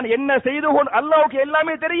அடியான் என்ன செய்து கொண்டு, அல்லாஹ்வுக்கு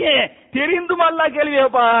எல்லாமே தெரியும், தெரிந்தும் அல்லாஹ் கேள்வி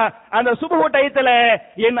கேட்பான், அந்த சுபு டயத்துல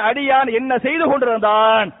என் அடியான் என்ன செய்து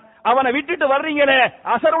கொண்டிருந்தான், அவனை விட்டுட்டு வர்றீங்களே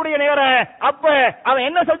அசருடைய நேரம், அப்ப அவன்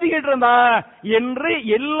என்ன செஞ்சுக்கிட்டு இருந்தான் என்று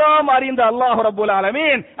எல்லாம் அறிந்த அல்லாஹ் ரப்பல்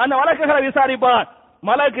ஆலமீன் அந்த மலக்குகளை விசாரிப்பான்.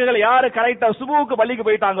 மலக்குகள் யாரு கரெக்டா சுபுவுக்கு பள்ளிக்கு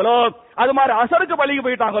போயிட்டாங்களோ, அது மாதிரி அசருக்கு பள்ளிக்கு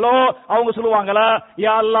போயிட்டாங்களோ, அவங்க சொல்லுவாங்களா,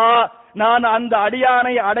 யா அல்லாஹ், நான் அந்த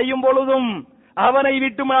அடியானை அடையும் பொழுதும் அவனை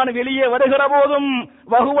விட்டு நான் வெளியே வருகிற போதும்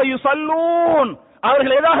வஹுவ யுஸல்லூன்,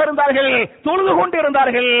 அவர்கள் எதாக இருந்தார்கள், தொழுது கொண்டு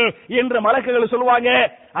இருந்தார்கள் என்று மலக்குகள் சொல்லுவாங்க.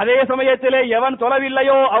 அதே சமயத்திலே எவன்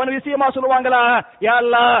தொழவில்லையோ அவன் விஷயமா சொல்லுவாங்களா, யா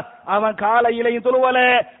அல்லாஹ், அவன் காலையிலையும் தொழுவல,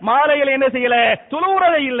 மாலையில என்ன செய்யல,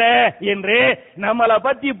 தொழுவுறதே இல்ல என்று நம்மளை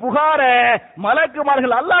பத்தி புகார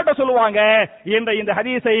மலக்குமார்கள் அல்லாஹ்ட்ட சொல்லுவாங்க என்ற இந்த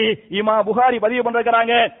ஹதீஸை இமாம் புகாரி பதிவு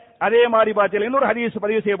பண்றாங்க. அதே மாதிரி பாத்தீங்கன்னா இன்னொரு ஹதீஸ்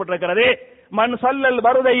பதிவு செய்யப்பட்டிருக்கிறது, மன் ஸல்லல்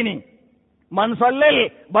பருதைனி, மன் ஸல்லல்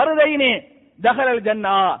பருதைனி தஹலல்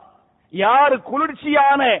ஜன்னா, யார்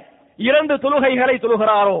குளிர்ச்சியான 2 தொழுகைகளை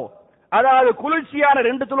தொழுகிறாரோ, அதாவது குளிர்ச்சியான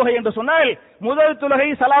 2 தொழுகை என்று சொன்னால், முதல் தொழுகை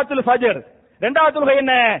சலாத்துல் ஃபஜ்ர், இரண்டாவது தொழுகை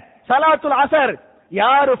என்ன, சலாத்துல் அசர்.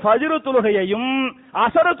 யார் ஃபஜ்ர் தொழுகையையும்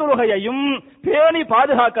அசர் தொழுகையையும் பேணி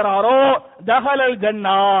பாதுகாக்கிறாரோ, தஹலல்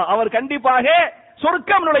ஜன்னா, அவர் கண்டிப்பாக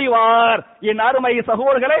சொர்க்கம் நுழைவார். என் அருமை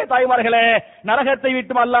சகோதரர்களே, தாய்மார்களே, நரகத்தை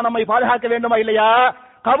விட்டு அல்லாஹ் நம்மை பாதுகாக்க வேண்டுமா இல்லையா,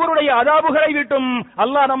 கபருடைய அதாபுகளை விட்டும்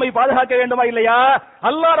அல்லாஹ் நம்மை பாதுகாக்க வேண்டுமா இல்லையா,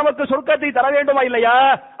 அல்லாஹ் நமக்கு சொர்க்கத்தை தர வேண்டுமா இல்லையா,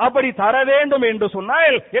 அப்படி தர வேண்டும் என்று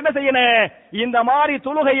சொன்னால் என்ன செய்யணும், இந்த மாதிரி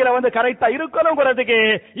தொழுகையில வந்து கரெக்டா இருக்கணும்ங்கிறதுக்கு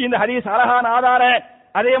இந்த ஹதீஸ் அழகான ஆதாரம்.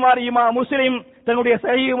 அதே மாதிரி இமாம் முஸ்லிம் தன்னுடைய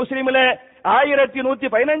சஹீஹ் முஸ்லிம்ல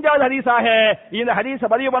 1115வது ஹதீஸாக இந்த ஹதீஸ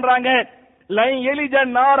பதிவு பண்றாங்க. லை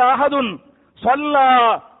யலிஜன் நார் அஹதுன் ஸல்லா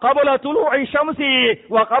قبل طلوع الشمس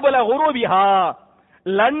وقبل غروبها.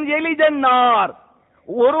 லன் யலிஜன் நார்,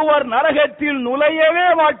 ஒருவர் நரகத்தில் நுழையவே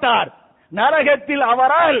மாட்டார், நரகத்தில்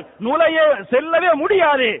அவரால் செல்லவே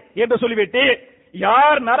முடியாது என்று சொல்லிவிட்டு,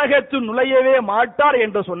 யார் நரகத்தில் நுழையவே மாட்டார்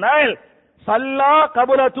என்று சொன்னால், சல்லா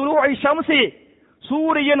கபுல துலூஇ ஷம்ஸி,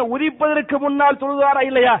 சூரியன் உதிப்பதற்கு முன்னால் தொழுதாரா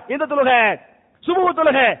இல்லையா, எந்த தொழுகை, சுபஹ்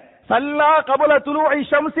தொழுகை, சல்லா கபுல துலூஇ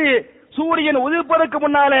ஷம்ஸி, சூரியன் உதிப்பதற்கு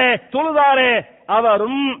முன்னாலே தொழுதாரே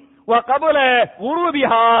அவரும், வ கபுல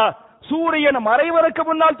குரூபிஹா, சூரியன் மறைவதற்கு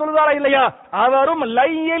முன்னால் தொழுதாரா இல்லையா அவரும்,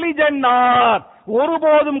 லையலி ஜன்னார்,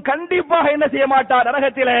 ஒருபோதும் கண்டிப்பாக என்ன செய்ய மாட்டார்,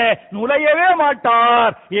 நரகத்திலே நுழையவே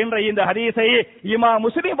மாட்டார் என்ற இந்த ஹதீஸை இமாம்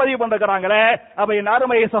முஸ்லிம் பதிவு பண்றாங்களே. அப்ப என்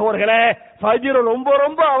அருமை சகோதரர்களே, ஃபஜ்ர் ரொம்ப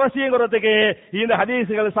ரொம்ப அவசியங்கிறதுக்கு இந்த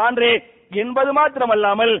ஹதீஸ்கள் சான்று என்பது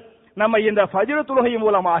மாத்திரமல்லாமல், நம்ம இந்த ஃபஜ்ர் தொழுகை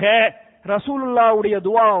மூலமாக ரசூலுல்லாஹ்வுடைய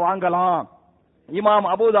துஆ வாங்கலாம். இமாம்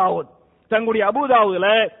அபூதாவூத் தங்களுடைய அபூதாவூதுல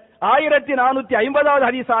 1450வது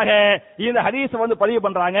ஹதீஸாக இந்த ஹதீஸ் வந்து பதிவு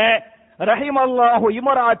பண்றாங்க. ரஹிமல்லாஹு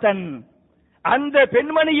இம்ராத்தன் அந்த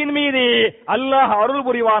பெண்மணியின் மீது அல்லாஹ் அருள்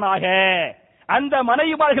புரிவானாக, அந்த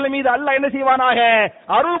மனைவிமார்கள் மீது அல்லாஹ் என்ன செய்வானாக,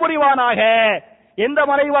 அருள் புரிவானாக. எந்த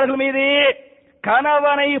மனைவிமார்கள் மீது?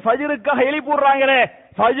 கணவனை ஃபஜ்ருக்காக எழுப்பிடுறாங்களே,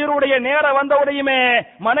 ஃபஜ்ருடைய நேரம் வந்த உடனேயுமே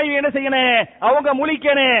மனைவி என்ன செய்யணும், அவங்க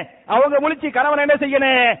முழிக்கணும், அவங்க முழிச்சு கணவன் என்ன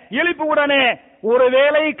செய்யணும், எழுப்பி விடணும்.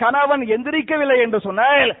 ஒருவேளை கணவன் எந்திரிக்கவில்லை என்று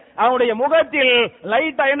சொன்னால் அவனுடைய முகத்தில்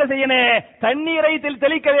லைட்டா என்ன செய்யணும், தண்ணீரை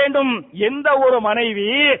தெளிக்க வேண்டும். எந்த ஒரு மனைவி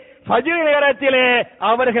ஃபஜ்ர் நேரத்திலே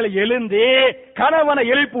அவர்கள் எழுந்து கணவனை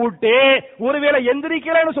எழுப்பி விட்டு ஒருவேளை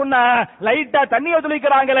எந்திரிக்கலன்னு சொன்னா லைட்டா தண்ணீரை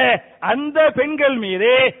தெளிக்கிறாங்களே, அந்த பெண்கள்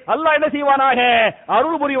மீது அல்லாஹ் என்ன செய்வானாக,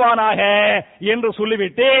 அருள் புரிவானாக என்று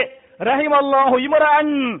சொல்லிவிட்டு ரஹிமல்லாஹு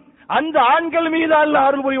இம்ரான், அந்த ஆண்கள் மீது அல்லாஹ்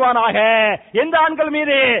அருள் புரிவானாக. எந்த ஆண்கள்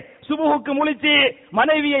மீது? சுபுஹுக்கு முழிச்சு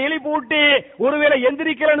மனைவியை எழுப்பி விட்டு ஒருவேளை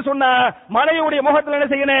எந்திரிக்கலன்னு சொன்னா மனைவியுடைய முகத்தில் என்ன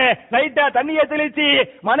செய்யணும், லைட்டா தண்ணியை தெளிச்சு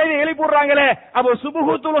மனைவி எழுப்பி விடுறாங்களே, அப்போ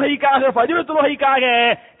சுபுஹு தொழுகைக்காக ஃபஜ்ர் தொழுகைக்காக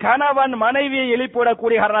கணவன் மனைவியை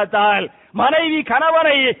எழுப்பிவிடக்கூடிய காரணத்தால், மனைவி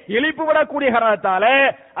கணவனை எழுப்பிவிடக்கூடிய காரணத்தால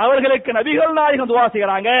அவர்களுக்கு நபிகள் நாயகம் துஆ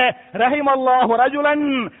செய்கிறாங்க, ரஹிமல்லாஹு ரஜுலன்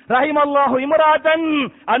ரஹிமல்லாஹு இம்ராத்தன்,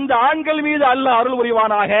 அந்த ஆண்கள் மீது அல்லாஹ் அருள்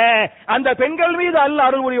புரிவானாக, அந்த பெண்கள் மீது அல்லாஹ்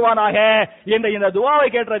அருள் புரிவானாக என்ற இந்த துஆவை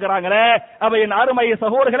கேட்டிருக்கிறாங்களே. அப்ப என் அருமை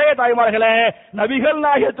சகோதரர்களே, தாய்மார்களே, நபிகள்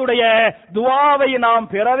நாயகத்துடைய துஆவை நாம்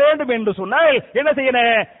பெற வேண்டும் என்று சொன்னால் என்ன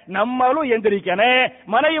செய்யணும், நம்மளும் எந்திரிக்கணும்,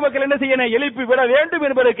 மனைவி மக்கள் என்ன செய்யணும், எழுப்பி விட வேண்டும்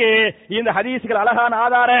என்பதற்கு இந்த ஹதீஸ்கள் அழகான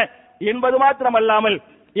ஆதாரம் என்பது மாத்திரமல்லாமல்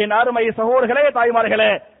என் அருமை சகோதரர்களே,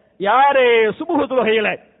 தாய்மார்களே, யாரு சுபுஹ் தொழுகையில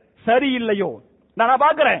சரியில்லையோ, நான்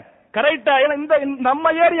பாக்குறேன் கரெக்டா, இந்த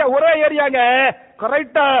நம்ம ஏரியா ஒரே ஏரியாங்க,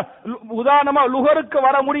 கரெக்டா உதாரணமா லுஹருக்கு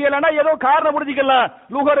வர முடியலன்னா ஏதோ காரணம் புரிஞ்சுக்கலாம்,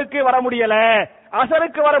 லுஹருக்கு வர முடியல,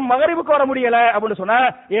 அசருக்கு வர மகரிபுக்கு வர முடியல அப்படின்னு சொன்னா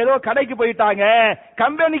ஏதோ கடைக்கு போயிட்டாங்க,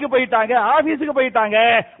 கம்பெனிக்கு போயிட்டாங்க, ஆபீஸுக்கு போயிட்டாங்க,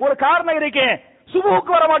 ஒரு காரணம் இருக்கு,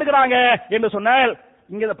 சுபுஹுக்கு வர மாட்டேங்கிறாங்க என்று சொன்னால்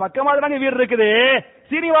இங்க பக்கமா தாங்க வீடு இருக்குது,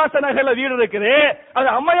 சீனிவாச நகர்ல வீடு இருக்குது, அது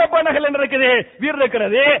அம்மையப்பா நகர்ல இருக்குது வீடு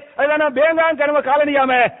இருக்கிறது, அதுல பேங்காங் கனவ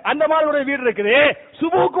காலனியாம அந்த மாதிரி வீடு இருக்குது.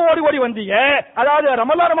 சுபுக்கு ஓடி ஓடி வந்தீங்க, அதாவது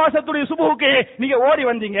ரமலான் மாசத்துடைய சுபுக்கு நீங்க ஓடி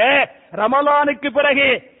வந்தீங்க. ரமலானுக்கு பிறகு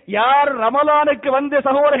யார் ரமலானுக்கு வந்து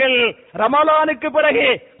சகோதரர்கள் ரமலானுக்கு பிறகு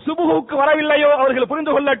சுபுக்கு வரவில்லையோ அவர்கள்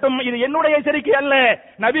புரிந்து கொள்ளட்டும், இது என்னுடைய எச்சரிக்கை அல்ல,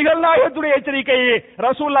 நபிகள் நாயகத்துடைய எச்சரிக்கை.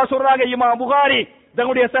 ரசூலுல்லாஹ் சொல்றாங்க, இமாம் புகாரி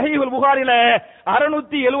தன்னுடைய சஹீஹுல் புகாரில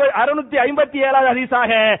 657வது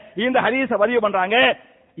ஹதீஸாக இந்த ஹதீஸ பதிவு பண்றாங்க,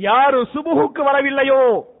 யாரு சுபுஹுக்கு வரவில்லையோ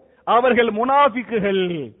அவர்கள் முனாஃபிக்குகள்.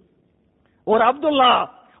 ஒரு அப்துல்லா,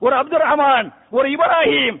 ஒரு அப்துல் ரஹ்மான், ஒரு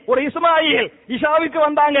இப்ராஹிம், ஒரு இஸ்மாயில் இஷாவுக்கு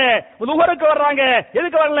வந்தாங்க, லுஹருக்கு வர்றாங்க,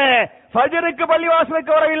 எதுக்கு வரல, ஃபஜ்ருக்கு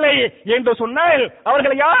பள்ளிவாசலுக்கு வரவில்லை என்று சொன்னால்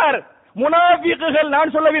அவர்கள் யார், முனாஃபிக்குகள்.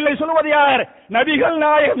 நான் சொல்லவில்லை, சொல்வது யார், நபிகள்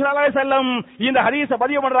நாயகம் ஸல்லல்லாஹு அலைஹி வஸல்லம் இந்த ஹதீஸ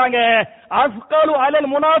பதிவு பண்றாங்க. அஸ்கலு அலல்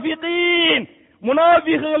முனாஃபிகீன்,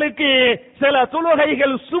 முனாஃபிக்குகளுக்கு சில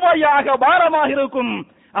தொழுகைகள் சுமையாக பாரமாக இருக்கும்.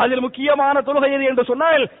 அதில் முக்கியமான தொழுகை எது என்று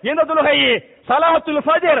சொன்னால் எந்த தொழுகை, ஸலாத்துல்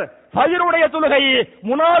ஃபஜ்ர், ஃபஜ்ருடைய தொழுகை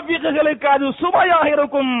முனாஃபிக்குகளுக்கு அது சுமையாக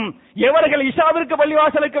இருக்கும். எவர்கள் இஷாவிற்கு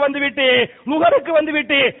பள்ளிவாசலுக்கு வந்துவிட்டு லுஹருக்கு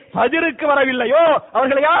வந்துவிட்டு ஃபஜ்ருக்கு வரவில்லையோ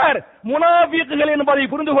அவர்கள் யார், முனாஃபிக்குகள் என்பதை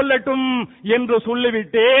புரிந்து கொள்ளட்டும் என்று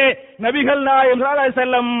சொல்லிவிட்டு நபிகள் நாயகம் ஸல்லல்லாஹு அலைஹி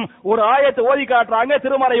வஸல்லம் ஒரு ஆயத்தை ஓதி காட்டுறாங்க.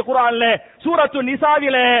 திருமறை குர்ஆன்ல சூரத்து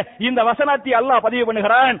நிசாவில இந்த வசனத்தை அல்லாஹ் பதிவு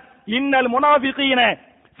பண்ணுகிறான், இன்னல் முனாஃபிகீன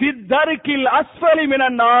ஃபித் தர்கில் அஸ்ஃபலி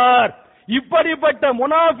மினன் நார், இப்படிப்பட்ட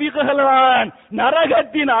முனாஃபிக்குகள் தான்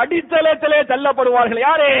நரகத்தின் அடித்தளத்திலே தள்ளப்படுவார்கள்.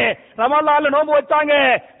 யாரு, ரமலான்ல நோன்பு வச்சாங்க,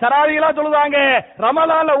 தராவீஹ் தொழுதாங்க,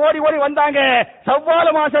 ரமலான்ல ஓடி ஓடி வந்தாங்க,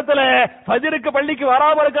 ஷவ்வால் மாசத்துல ஃபஜ்ருக்கு பள்ளிக்கு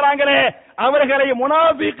வராம இருக்கிறாங்களே அவர்களை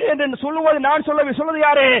முனாஃபிக் என்று சொல்லுவது நான் சொல்வது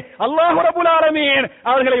யாரு, அல்லாஹ் ரப்பல் ஆலமீன்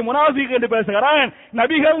அவர்களை முனாஃபிக் என்று பேசுகிறான்.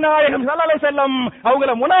 நபிகள் நாயகம் ஸல்லல்லாஹு அலைஹி வஸல்லம்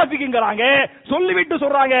அவங்களை முனாஃபிக்ங்கறாங்க, சொல்லிவிட்டு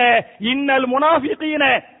சொல்றாங்க, இன்னல் முனாஃபிகீன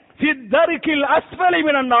ஃபித் தர்கில் அஸ்ஃபலி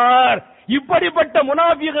மினன் நார், இப்படிப்பட்ட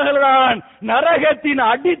முனாஃபிக்குகள் தான் நரகத்தின்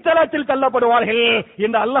அடித்தளத்தில் தள்ளப்படுவார்கள்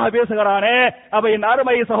என்று அல்லாஹ் பேசுகிறானே. அப்ப என்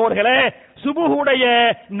அருமை சகோதரர்களே, சுபுஹுடைய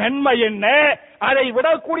நன்மை என்ன, அதை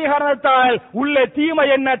விடக்கூடிய காரணத்தால் உள்ள தீமை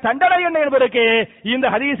என்ன, தண்டனை என்ன என்பதற்கு இந்த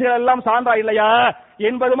ஹதீஸ்கள் எல்லாம் சான்றா இல்லையா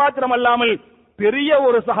என்பது மாத்திரமல்லாமல் பெரிய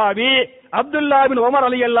ஒரு சஹாபி அப்துல்லா பின் உமர்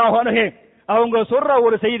ரலியல்லாஹு அன்ஹு அவங்க சொல்ற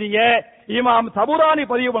ஒரு செய்தியை இமாம் தபுரானி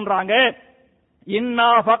பதிவு பண்றாங்க. இன்னா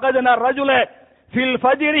ஃபகத்னா ரஜுல ஃபில்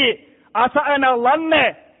ஃபஜ்ரி அஸஅன லன்ன,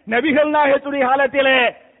 நபிகள் நாயகத்துடைய காலத்திலே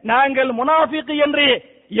நாங்கள் முனாஃபிக் என்று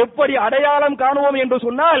எப்படி அடையாளம் காணுவோம் என்று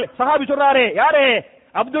சொன்னால் சஹாபி சொல்றாரு, யாரு,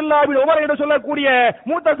 அப்துல்லா பின் உமர் என்று சொல்லக்கூடிய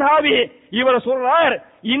மூத்த சஹாபி, இவர் சொல்றார்,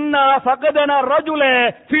 இன்னா ஃபகத்னா ரஜுல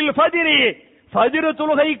ஃபில் ஃபஜ்ரி, ஃபஜ்ர்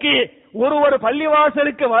தொழுகைக்கு ஒருவர்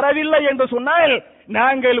பள்ளிவாசலுக்கு வரவில்லை என்று சொன்னால்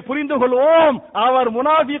நாங்கள் புரிந்து கொள்வோம், அவர்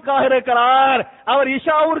முனாஃபிக்காக இருக்கிறார், அவர்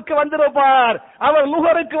இஷாவுக்கு வந்திருப்பார், அவர்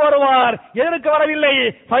லுஹருக்கு வருவார், எதற்கு வரவில்லை,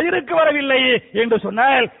 ஃபஜ்ருக்கு வரவில்லை என்று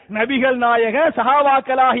சொன்னால் நபிகள் நாயக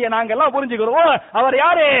சஹாபாக்களாகிய நாங்கள்லாம் புரிஞ்சுக்கிறோம் அவர்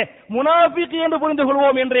யாரு, முனாஃபிக் என்று புரிந்து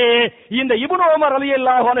கொள்வோம் என்று இந்த இப்னு உமர்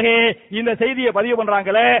ரலியல்லாஹு அன்ஹு இந்த செய்தியை பதிவு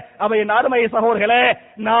பண்றாங்களே. அவை அருமை சகோதரர்களே,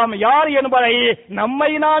 நாம் யார் என்பதை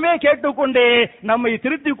நம்மை நாமே கேட்டுக்கொண்டு நம்மை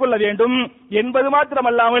திருத்திக் கொள்ள வேண்டும் என்பது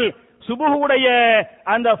மாத்திரமல்லாமல் சுபுஹுடைய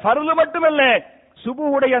அந்த ஃபர்து மட்டுமல்ல,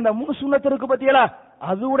 சுபுஹுடைய அந்த முழு சுன்னத்திற்கு பத்தியலா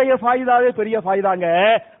அதுடைய ஃபாயிதாவே பெரிய ஃபாயிதாங்க.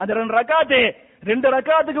 அந்த ரெண்டு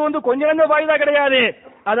ரக்காத்துக்கு கொஞ்சம் கொஞ்சம் ஃபாயிதா கிடையாது.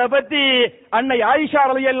 அதை பத்தி அன்னை ஆயிஷா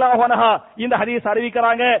ரலியல்லாஹு அன்ஹா இந்த ஹதீஸ்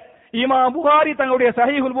அறிவிக்கிறாங்க. இமாம் புகாரி தங்களுடைய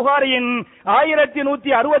சஹீஹுல் புகாரியின்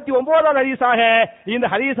 1169வது ஹதீஸாக இந்த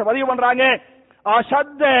ஹதீஸை பதிவு பண்றாங்க.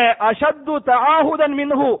 அஷத்து தஆஹுதன்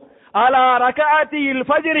மின்ஹு அலா ரகஅத்தில்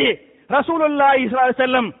ஃபஜ்ரி ரசூலுல்லாஹி ஸல்லல்லாஹு அலைஹி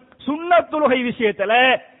வஸல்லம் சுன்னத் தொழுகை விஷயத்துல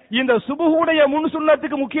இந்த சுபுஹுடைய முன்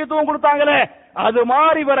சுன்னத்துக்கு முக்கியத்துவம் கொடுத்தாங்களே, அது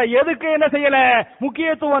மாறி வர எதுக்கு என்ன செய்யல,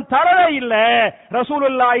 முக்கியத்துவம் தரவே இல்ல.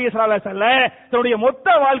 ரசூலுல்லாஹி ஸல்லல்லாஹு அலைஹி வஸல்லம் தன்னுடைய மொத்த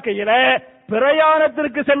வாழ்க்கையில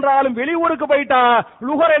பிரயாணத்திற்கு சென்றாலும் வெளியூருக்கு போயிட்டா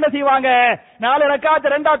லுஹர் என்ன செய்வாங்க, 4 ரக்காத்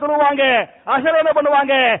 2 தொழுவாங்க. அஸர் என்ன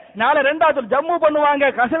பண்ணுவாங்க, 4 2 ஜம்மு பண்ணுவாங்க,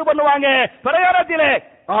 கஸர் பண்ணுவாங்க பிரயாணத்திலே.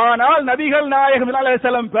 ஆனால் நபிகள் நாயகம் ஸல்லல்லாஹு அலைஹி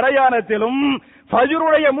வஸல்லம் பிரயாணத்திலும்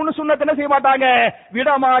ஃபஜ்ருடைய முன் சுன்னத்தை என்ன செய்ய மாட்டாங்க, விட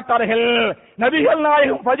மாட்டார்கள். நபிகள்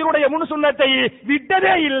நாயகம் ஃபஜ்ருடைய முன் சுன்னத்தை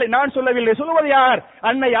விட்டதே இல்லை. நான் சொல்லவில்லை, சொல்வது யார்,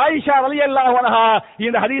 அன்னை ஆயிஷா ரலியல்லாஹு அன்ஹா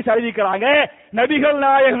இந்த ஹதீஸ் அறிவிக்கிறாங்க. நபிகள்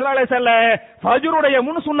நாயகம் ஸல்லல்லாஹு அலைஹி வஸல்லம் ஃபஜ்ருடைய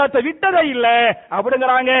முன் சுன்னத்தை விட்டதே இல்லை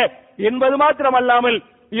அப்படிங்கறாங்க. என்பது மாத்திரமல்லாமல்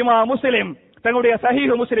இமாம் முஸ்லிம் தங்களுடைய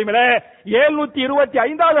சஹீஹ் முஸ்லிமில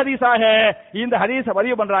 725வது ஹதீஸாக இந்த ஹதீஸை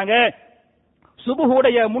பதிவு பண்றாங்க.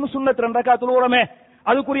 சுபுஹுடைய முன் சுன்னத் 2 ரக்காத் தொழுவோமே,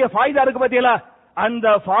 அதுக்குரிய ஃபாயிதா இருக்கு பாத்தீங்களா, அந்த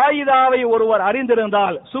ஃபாயிதாவை ஒருவர்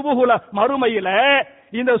அறிந்திருந்தால் சுபுஹுல மறுமையில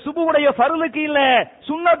இந்த சுபுடைய ஃபர்லுக்கு இல்ல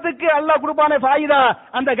சுன்னத்துக்கு அல்லாஹ் கொடுப்பான ஃபாயிதா,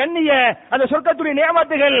 அந்த கண்ணிய, அந்த சொர்க்கத்துடைய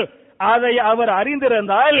நியமத்துகள், அதை அவர்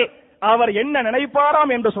அறிந்திருந்தால் அவர் என்ன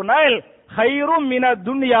நினைப்பாராம் என்று சொன்னால், ஹைரும் மினத்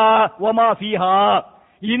துன்யா வமா ஃபீஹா,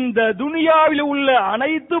 இந்த துனியாவில் உள்ள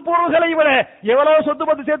அனைத்து பொருள்களை விட எவ்வளவு சொத்து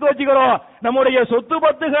பத்து சேர்த்து வச்சுக்கிறோம், நம்முடைய சொத்து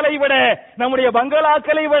பத்துகளை விட, நம்முடைய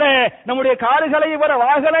பங்களாக்களை விட, நம்முடைய கார்களை விட,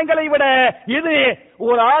 வாகனங்களை விட இது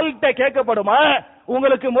ஒரு ஆள்கிட்ட கேட்கப்படுமா,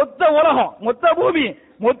 உங்களுக்கு மொத்த உலகம்,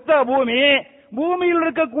 மொத்த பூமியில்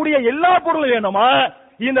இருக்கக்கூடிய எல்லா பொருளும் வேணுமா,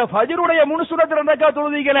 இந்த ஃபஜ்ருடைய முன் சுன்னத் 2 ரக்காத்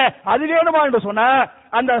தொழுதீங்களே அது வேணுமா என்று சொன்னா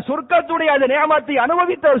அந்த சொர்க்கத்துடைய அந்த நியமத்தை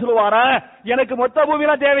அனுபவித்தவர் சொல்லுவாரா, எனக்கு மொத்த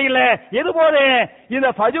பூமியெல்லாம் தேவையில்லை, எது போது இந்த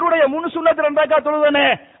ஃபஜ்ருடைய முன் சுன்னத் 2 ரக்காத் தொழுதனே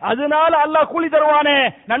அதனால அல்லாஹ் கூலி தருவானே,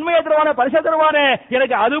 நன்மையை தருவானே, பரிசு தருவானே,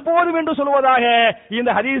 எனக்கு அது போதும் என்று சொல்வதாக இந்த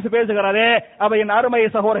ஹதீஸ் பேசுகிறது. அப்ப என் அருமை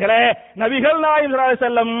சகோதரர்களே, நபிகள் நாயகம் ஸல்லல்லாஹு அலைஹி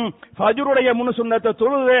வஸல்லம் ஃபஜ்ருடைய முன் சுன்னத்தை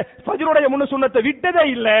தொழுது ஃபஜ்ருடைய முன் சுன்னத்தை விட்டதே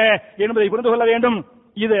இல்லை என்பதை புரிந்து கொள்ள வேண்டும்.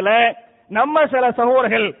 இதுல நம்ம சில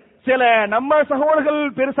சகோதரர்கள்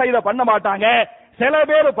பெருசா இதை பண்ண மாட்டாங்க, சில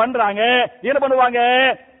பேர் பண்றாங்க. என்ன பண்ணுவாங்க,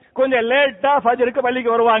 கொஞ்சம் லேட்டா ஃபஜ்ருக்கு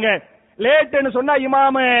பள்ளிக்கு வருவாங்க. லேட்னு சொன்னா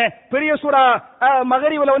இமாம் பெரிய சூரா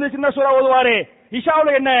மகரிப்ல சின்ன சூரா ஓதுவாரு,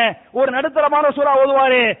 இஷாவுல என்ன ஒரு நடுத்தரமான சூரா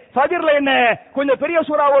ஓதுவாரு, ஃபஜ்ர்ல என்ன கொஞ்சம் பெரிய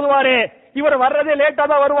சூரா ஓதுவாரு. இவர் வர்றதே லேட்டா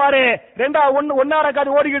தான் வருவாரு. 1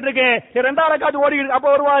 ரக்காத் ஓடிக்கிட்டு இருக்கு, 2 ரக்காத் ஓடிக்கிட்டு அப்ப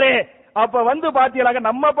வருவாரு. அப்ப பாத்தீங்களாங்க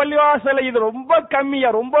நம்ம பள்ளிவாசல் இது ரொம்ப கம்மியா,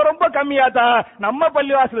 ரொம்ப கம்மியா தான் நம்ம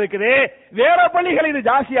பள்ளிவாசல் இருக்குது, வேற பள்ளிகள் இது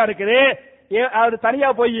ஜாஸ்தியா இருக்குது. அவர் தனியா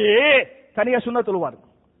போய் தனியா சுன்னத் தொழுவார்.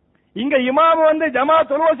 இங்க இமாம் ஜமா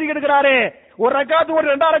தொழுவசிக்கிட்டு இருக்கிறாரு, 1 ரக்காத்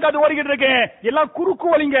 2 ரக்காத் ஓடிக்கிட்டு இருக்கு, எல்லாம்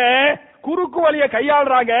குறுக்கு வழிய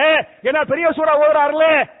கையாளுறாங்க. ஏன்னா பெரிய சூறா ஓதுறாருல,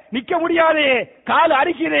 நிக்க முடியாது, கால்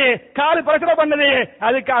அரிக்குது, கால் பிரச்சனை பண்ணுது,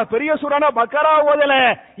 அதுக்காக பெரிய சூறானா பக்கரா ஓதல,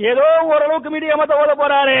 ஏதோ ஓரளவுக்கு மீடியமா தான் ஓத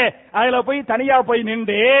போறாரு. அதுல போய் தனியா போய்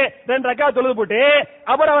நின்று 2 ரக்காத் தொழுது போட்டு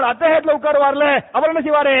அப்புறம் அவர் அத்தஹியத்துல உட்காருவார்ல, அவர் என்ன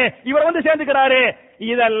செய்வாரு, இவர் சேர்ந்துக்கிறாரு.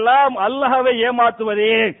 இதெல்லாம் அல்லாஹ்வை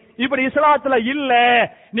ஏமாத்துவது. இப்படி இஸ்லாத்துல இல்ல.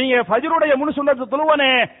 நீங்க ஃபஜ்ருடைய முன் சுன்னத்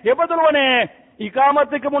தொழுவனே எப்ப தொழுவனே,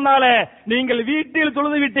 இகாமத்துக்கு முன்னால நீங்கள் வீட்டில்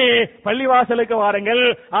தொழுதுவிட்டு பள்ளிவாசலுக்கு வாருங்கள்,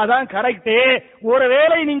 அதான் கரெக்ட்.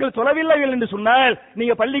 ஒருவேளை நீங்கள் தொழவில்லை என்று சொன்னால்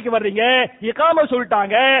நீங்க பள்ளிக்கு வர்றீங்க, இகாம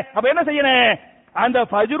சொல்லிட்டாங்க, அப்ப என்ன செய்யணும், அந்த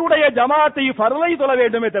ஃபஜ்ருடைய ஜமாத்தை ஃபர்லை தொழ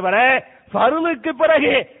வேண்டுமே தவிர ஃபர்லுக்கு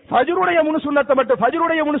பிறகு ஃபஜ்ருடைய முன் சுன்னத்தை மட்டும்,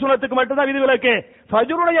 ஃபஜ்ருடைய முன் சுன்னத்துக்கு மட்டும் தான் விதிவிலக்கு,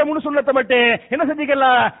 ஃபஜ்ருடைய முன் சுன்னத்தை மட்டும் என்ன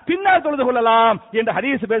செஞ்சுக்கலாம், பின்னால் தொழுது கொள்ளலாம் என்று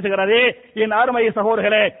ஹதீஸ் பேசுகிறது. என் அருமை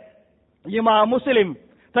சகோதரர்களே, இமாம் முஸ்லிம்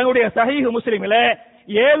தங்களுடைய சஹீஹ் முஸ்லிமில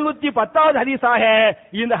 710வது ஹதீஸாக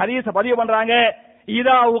இந்த ஹதீஸ பதிவு பண்றாங்க.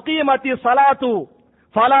 இதா உகீமத்தி ஸலாத்து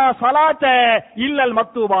ஃபலா ஸலாத்த இல்லல்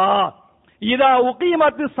மக்தூபா. இதா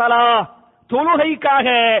உகீமத்தி ஸலா, தொழுகைக்காக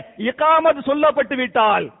இகாமத் சொல்லப்பட்டு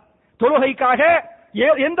விட்டால், தொழுகைக்காக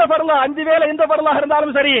எந்த பர்லா 5 வேளை எந்த பர்லாக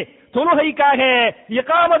இருந்தாலும் சரி தொழுகைக்காக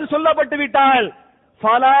இகாமத் சொல்லப்பட்டு விட்டால்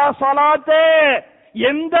ஃபலா ஸலாத்தே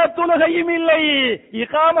எந்த தொழுகையும் இல்லை.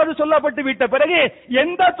 இகாமத் சொல்லப்பட்டு விட்ட பிறகு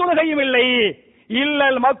எந்த தொழுகையும் இல்லை.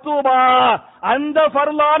 இல்லல் மக்தூபா அந்த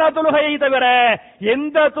ஃபர்லான தொழுகையை தவிர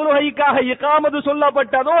எந்த தொழுகைக்காக இகாமத்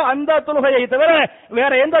சொல்லப்பட்டதோ அந்த தொழுகையை தவிர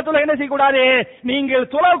வேற எந்த தொழுகை என்ன செய்யக்கூடாது,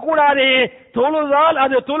 நீங்கள் தொழக்கூடாது. தொழுதால்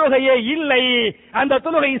அது தொழுகையே இல்லை, அந்த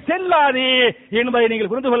தொழுகை செல்லாது என்பதை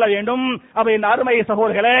நீங்கள் புரிந்து கொள்ள வேண்டும். அப்ப என் அருமை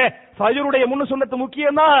சகோதரர்களே, ஃபஜ்ருடைய முன்னு சுன்னத்து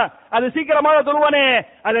முக்கியம் தான். அது சீக்கிரமாக தொழுவானே,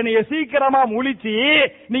 அதை நீங்க சீக்கிரமா முழிச்சு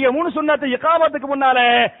நீங்க முன்னு சுன்னத்து இகாமத்துக்கு முன்னால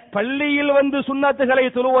பள்ளியில் வந்து சுன்னத்துகளை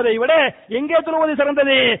தொழுவதை விட எங்கே தொழுவது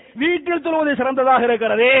சிறந்தது? வீட்டில் தொழுவது சிறந்ததாக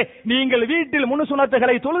இருக்கிறது. நீங்கள் வீட்டில் முன்னு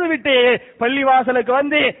சுன்னத்துகளை தொழுதுவிட்டு பள்ளி வாசலுக்கு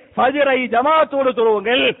வந்து ஃபஜ்ரை ஜமாத்தோடு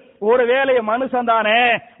தொழுவுங்கள். ஒரு வேலையை மனுஷன் தானே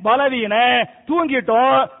பலவீன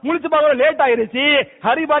தூங்கிட்டோம், முழிச்சு பார்க்க லேட் ஆயிருச்சு,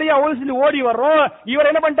 ஹரிபரியா ஒழிச்சு ஓடி வர்றோம், இவர்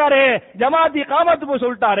என்ன பண்ணிட்டாரு ஜமாத்தி காமத்து போய்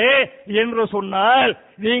சொல்லிட்டாரு என்று சொன்னால்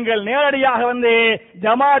நீங்கள் நேரடியாக வந்து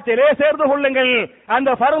ஜமாத்திலே சேர்ந்து கொள்ளுங்கள். அந்த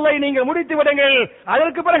ஃபர்லை நீங்கள் முடித்து விடுங்கள்.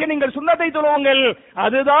 அதற்கு பிறகு நீங்கள் சுன்னத்தை தொழுவுங்கள்.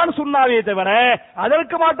 அதுதான் சுன்னாவே தவிர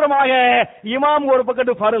அதற்கு மாற்றமாக இமாம் ஒரு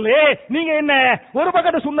பக்கத்து ஃபர்லு நீங்க என்ன ஒரு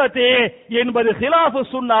பக்கத்து சுன்னத்து என்பது ஹிலாஃபு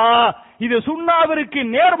சுன்னா. இது சுன்னாவிற்கு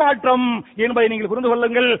நேர்மாற்றம் என்பதை நீங்கள் புரிந்து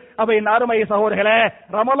கொள்ளுங்கள். அப்ப என் அருமை சகோதரர்களே,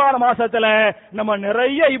 ரமலான் மாசத்துல நம்ம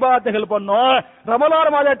நிறைய இபாதத்துகள் பண்ணோம்.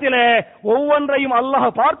 ரமலான் மாதத்தில ஒவ்வொன்றையும் அல்லாஹ்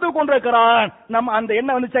பார்த்து கொண்டிருக்கிறான். நம்ம அந்த என்ன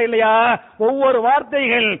வந்துச்சா இல்லையா, ஒவ்வொரு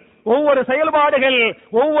வார்த்தைகள், ஒவ்வொரு செயல்பாடுகள்,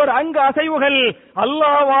 ஒவ்வொரு அங்க அசைவுகள்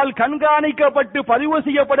அல்லாஹ்வால் கண்காணிக்கப்பட்டு பதிவு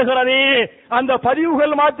செய்யப்படுகிறது. அந்த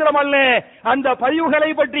பதிவுகள் மாத்திரமல்ல, அந்த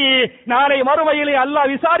பதிவுகளை பற்றி நாளை மறுமையிலே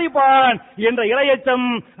அல்லாஹ் விசாரிப்பான் என்ற இறையச்சம்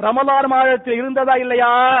ரமலான் மாதத்தில் இருந்ததா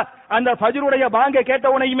இல்லையா? அந்த ஃபஜ்ருடைய பாங்க கேட்ட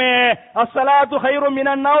உடனேயுமே அஸ்ஸலாத்து கைரும்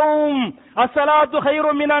மினன் நௌம், அஸ்ஸலாத்து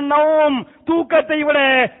கைரும் மினன் நௌம், தூக்கத்தை விட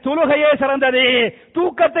தொழுகையே சிறந்தது,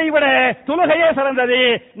 தூக்கத்தை விட தொழுகையே சிறந்தது.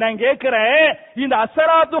 நான் கேட்கிறேன், இந்த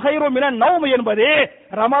அஸ்ஸலாத்து கைரும் மினன் நௌம் என்பது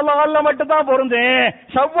ரமலான்ல மட்டும் தான் பொருந்து,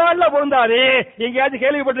 ஷவ்வால்ல பொருந்தாது. எங்கேயாச்சும்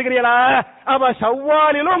கேள்விப்பட்டிருக்கிறீங்களா? அப்ப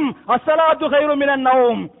ஷவ்வாலிலும் அஸ்ஸலாத்து கைரும் மினன்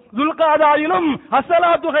நௌம், துல்காதாவிலும்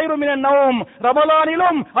அஸ்ஸலாத்து கைரும் மினன் நௌம்,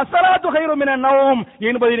 ரமலானிலும் அஸ்ஸலாத்து கைரும் மினன் நௌம்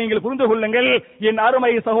என்பதை நீங்கள் புரிந்து கொள்ளுங்கள். என்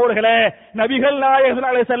அருமை சகோதரர்களே, நபிகள் நாயகம்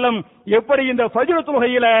ஸல்லல்லாஹு அலைஹி வஸல்லம் எப்படி இந்த ஃபஜ்ர்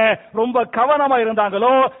தொழுகையில ரொம்ப கவனமா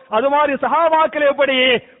இருந்தாங்களோ, அது மாதிரி சஹாபாக்கள் எப்படி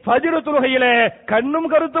ஃபஜ்ர் தொழுகையில கண்ணும்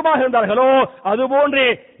கருத்துமாக இருந்தார்களோ, அதுபோன்று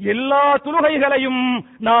எல்லா தொழுகைகளையும்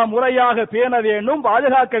நாம் முறையாக பேண வேண்டும்,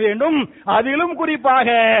 பாதுகாக்க வேண்டும். அதிலும் குறிப்பாக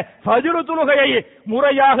ஃபஜ்ர் தொழுகையை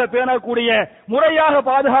முறையாக பேணக்கூடிய, முறையாக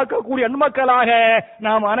பாதுகாக்கக்கூடிய நன்மக்களாக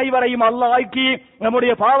நாம் அனைவரையும் அல்லாஹ் ஆக்கி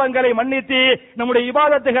நம்முடைய பாவங்களை மன்னித்து நம்முடைய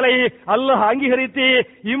இபாதத்துகளை அல்லாஹ் அங்கீகரித்து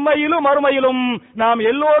இம்மையிலும் மறுமையிலும் நாம்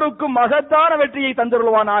எல்லோருக்கும் மகத்தான வெற்றியை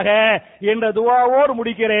தந்துள்வானாக என்ற துஆவோடு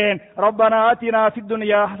முடிக்கிறேன். ரப்பனா ஆத்தினா ஃபித்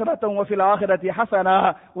துன்யா ஹஸனத்தன் வ ஃபில் ஆখিরাতি ஹஸனா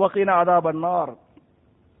வ கினா அஸாபன் நார்.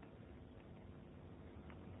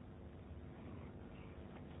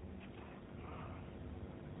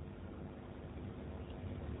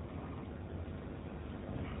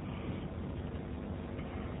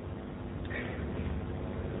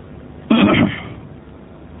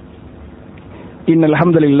 إن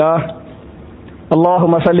الحمد لله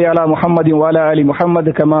اللهم صل على محمد وعلى آل محمد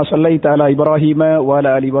كما صليت على إبراهيم وعلى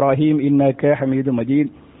آل إبراهيم إنك حميد مجيد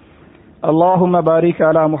اللهم بارك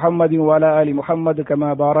على محمد وعلى آل محمد كما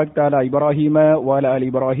باركت على إبراهيم وعلى آل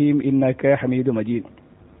إبراهيم إنك حميد مجيد.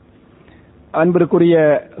 அன்பிற்குரிய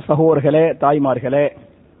சகோதரர்களே, தாய்மார்களே,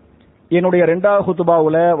 என்னுடைய 2வது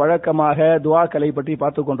குத்துபாவுல வழக்கமாக துஆக்களை பற்றி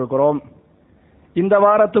பார்த்துக் கொண்டிருக்கிறோம். இந்த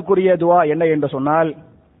வாரத்துக்குரிய துஆ என்ன என்று சொன்னால்,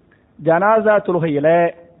 ஜனாசா தொழுகையில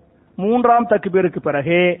 3ஆம் தக்பீருக்கு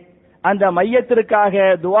பிறகு அந்த மையத்திற்காக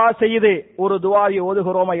துஆ செய்து ஒரு துஆவை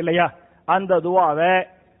ஓதுகிறோமா இல்லையா, அந்த துஆவை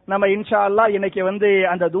நம்ம இன்ஷா அல்லாஹ் இன்னைக்கு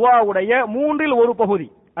அந்த துஆவுடைய 3இல் ஒரு பகுதி,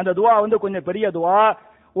 அந்த துஆ கொஞ்சம் பெரிய துஆ,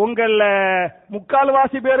 உங்கள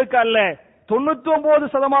 3/4 பேருக்கு அல்ல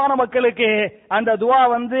 99% மக்களுக்கு அந்த துஆ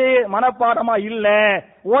மனப்பாடமா இல்ல,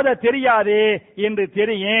 ஓத தெரியாது என்று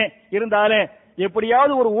தெரியும். இருந்தாலும்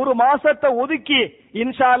எப்படியாவது ஒரு மாசத்தை ஒதுக்கி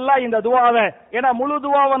இன்ஷா அல்லாஹ் இந்த துஆவை, ஏன்னா முழு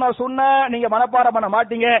துஆவை நான் சொன்னா நீங்க மனப்பாடம் பண்ண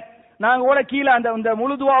மாட்டீங்க, நாங்க கூட கீழே அந்த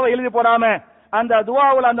முழு துஆவை எழுதி போடாம அந்த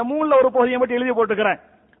துஆவுல அந்த 3ல ஒரு பகுதியை மட்டும் எழுதி போட்டுக்கிறேன்.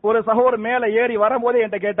 ஒரு சகோதரர் மேல ஏறி வரும்போதே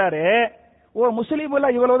என்கிட்ட கேட்டாரு, ஓ முஸ்லீம்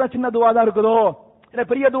எல்லாம் இவ்வளவுதான் சின்ன துஆ தான் இருக்குதோ, இல்ல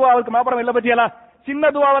பெரிய துஆ அவருக்கு மனப்பாடம் இல்ல பத்தியலா, சின்ன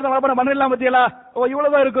துஆவை தான் மனப்பாடம் பண்ணலாம் பத்தியலா, ஓ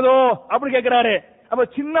இவ்வளவுதான் இருக்குதோ அப்படி கேட்கிறாரு. அப்ப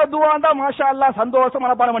சின்ன துஆ தான் மாஷா அல்லாஹ் சந்தோஷம்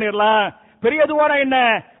மனப்பாடம் பண்ணிடலாம், பெரிய துஆனா என்ன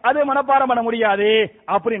அது மனப்பாடம் பண்ண முடியாது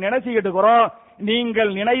அப்படி நினைச்சுக்கிட்டு இருக்கிறோம்.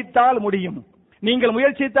 நீங்கள் நினைத்தால் முடியும், நீங்கள்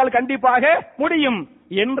முயற்சித்தால் கண்டிப்பாக முடியும்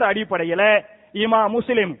என்ற அடிப்படையில் இமாம்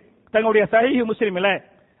முஸ்லிம் தங்களுடைய சஹீஹ் முஸ்லிமில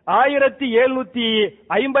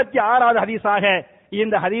 1756வது ஹதீஸாக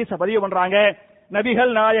இந்த ஹதீஸ பதிவு பண்றாங்க.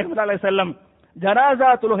 நபிகள் நாயகம் ஸல்லல்லாஹு அலைஹி வஸல்லம் ஜனாஸா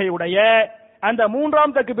தொழுகையுடைய அந்த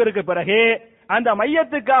 3ஆம் தக்பீருக்கு பிறகு அந்த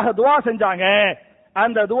மையத்துக்காக துஆ செஞ்சாங்க.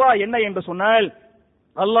 அந்த துஆ என்ன என்று சொன்னால்,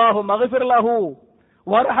 அல்லாஹு மக்ஃபிர் லஹு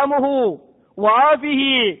வர்ஹமுஹு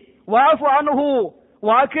வஆஃபிஹி வஅஃபு அன்ஹு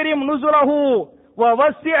வஅக்ரிம் நுஸுலஹு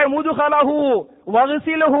வவஸ்ஸி' முதுகலஹு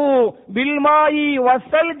வக்ஸில்ஹு பில்மாயி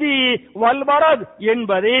வஸ்ஸல்ஜி வல்பரத்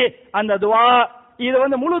என்பது அந்த துஆ. இது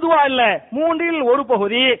முழு துஆ இல்ல, மூன்றில் ஒரு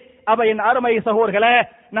பகுதி. அப்ப என் அருமை சகோதரர்களே,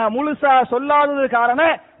 நான் முழுசா சொல்லாதது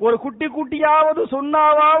காரணம் ஒரு குட்டி குட்டியாவது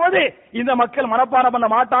சொன்னாவது இந்த மக்கள் மனப்பாடம் பண்ண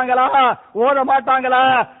மாட்டாங்களா, ஓத மாட்டாங்களா,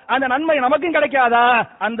 அந்த நன்மை நமக்கும் கிடைக்காதா,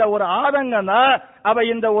 அந்த ஒரு ஆதங்கம் தான். அப்ப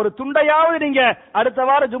இந்த ஒரு துண்டையாவது நீங்க அடுத்த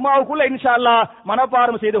வார ஜும்மாவுக்குள்ள இன்ஷா அல்லாஹ்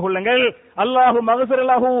மனப்பாடம் செய்து கொள்ளுங்கள். அல்லாஹு மக்ஃபிர்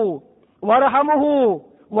லஹு வர்ஹமுஹு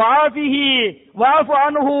வஆஃபிஹி வஅஃபு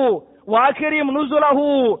அன்ஹு வஅக்ரிம் நுஸுலஹு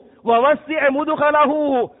வவஸ்ஸி' முதுகலஹு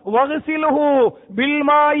வக்ஸில்ஹு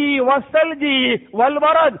பில்மாயி வஸ்ஸல்ஜி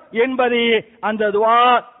வல்பரத் என்பது அந்த துஆ.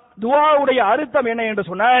 துஆவுடைய அர்த்தம் என்ன என்று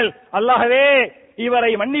சொன்னால், அல்லாஹ்வே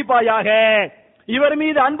இவரை மன்னிப்பாயாக, இவர்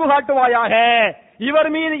மீது அன்பு காட்டுவாயாக,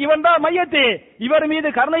 இவன் தான் மையத்து, இவர் மீது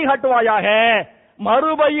கருணை காட்டுவாயாக,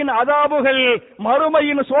 மறுமையின் அதாபுகள்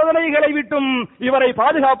மறுமையின் சோதனைகளை விட்டும் இவரை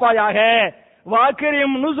பாதுகாப்பாயாக,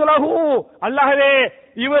 வாக்கிரிம் நுஸுலஹு அல்லாஹ்வே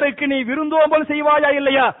இவருக்கு நீ விருந்தோம்பல் செய்வாயா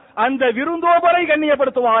இல்லையா, அந்த விருந்தோம்பலை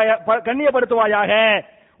கண்ணியப்படுத்துவாயாக,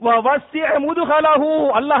 வவஸ்ஸி' முதுகலஹு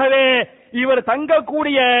அல்லாஹ்வே இவர்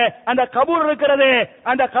தங்கக்கூடிய அந்த கபூர் இருக்கிறது,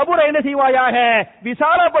 அந்த கபூரை என்ன செய்வாயாக,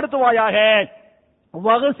 விசாலப்படுத்துவாயாக,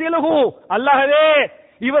 வக்ஸில்ஹு அல்லாஹ்வே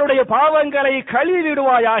இவருடைய பாவங்களை கழுவி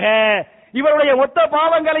விடுவாயாக, இவருடைய மொத்த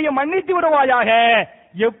பாவங்களையும் மன்னித்து விடுவாயாக.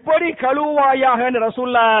 எப்படி கழுவாயாக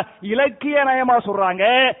ரசூலுல்லாஹ் இலக்கிய நயமா சொல்றாங்க,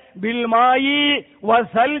 பில்மாயி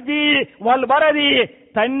வஸ்ஸல்ஜி வல்பரதி,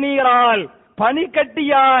 தண்ணீரால்,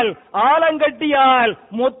 பனிக்கட்டியால், ஆலங்கட்டியால்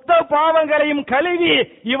மொத்த பாவங்களையும் கழுவி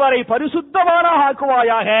இவரை பரிசுத்தமான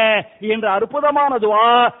ஆக்குவாயாக என்ற அற்புதமான துஆ.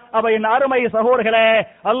 அப்ப என் அருமை சகோதரர்களே,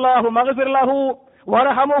 அல்லாஹு மக்ஃபிர் லஹு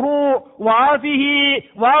வர்ஹமுஹு வஆஃபிஹி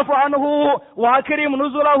வஅஃபு அன்ஹு வஅக்ரிம்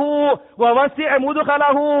நுஸுலஹு வவஸ்ஸி'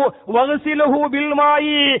 முதுகலஹு வக்ஸில்ஹு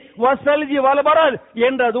பில்மாயி வஸ்ஸல்ஜி வல்பரத்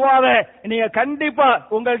என்ற துஆவை நீங்க கண்டிப்பா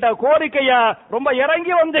உங்கள்ட்ட கோரிக்கையா ரொம்ப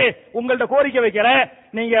இறங்கி வந்து உங்கள்ட்ட கோரிக்கை வைக்கிறேன்.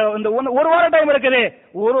 நீங்க இந்த ஒரு வார டைம் இருக்குது,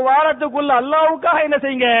 ஒரு வாரத்துக்குள்ள அல்லாஹ்வுக்காக என்ன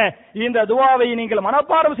செய்யுங்க, இந்த துஆவை நீங்கள்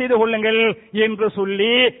மனப்பாடம் செய்து கொள்ளுங்கள் என்று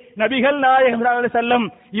சொல்லி நபிகள் நாயகம் ஸல்லல்லாஹு அலைஹி வஸல்லம்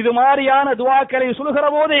இது மாதிரியான துஆக்களை சொல்கிற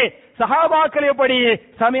போது சஹாபாக்கள் எப்படி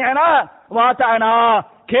சமிஅனா வஅதனா,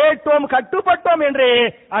 கேட்டோம் கட்டுப்பட்டோம் என்று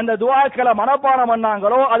அந்த துஆக்களை மனப்பாடம்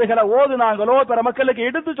பண்ணாங்களோ, அதுகளை ஓதுனாங்களோ, பிற மக்களுக்கு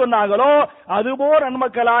எடுத்து சொன்னாங்களோ, அதுபோல்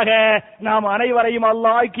நன்மக்களாக நாம் அனைவரையும்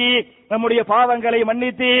அல்லாஹ் ஆக்கி நம்முடைய பாவங்களை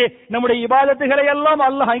மன்னித்து நம்முடைய இபாதத்துகளை எல்லாம்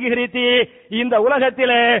அல்லாஹ் அங்கீகரித்து இந்த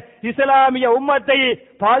உலகத்திலே இஸ்லாமிய உம்மத்தை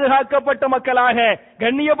பாதுகாக்கப்பட்ட மக்களாக,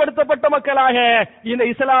 கண்ணியப்படுத்தப்பட்ட மக்களாக இந்த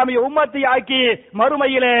இஸ்லாமிய உம்மத்தை ஆக்கி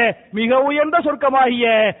மறுமையிலே மிக உயர்ந்த சொர்க்கமாகிய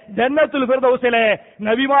ஜன்னத்துல் ஃபிர்தௌஸிலே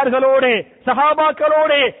நபிமார்களோடு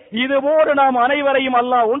சஹாபாக்களோடு இதுபோடு நாம் அனைவரையும்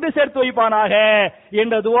அல்லாஹ் ஒன்று சேர்த்து வைப்பானாக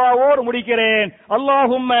என்ற துஆவோடு முடிக்கிறேன்.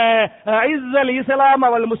 அல்லாஹும்ம அஇஸ்ஸல் இஸ்லாம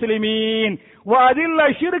வல் முஸ்லிமீன் وأذل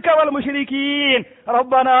الشرك والمشركين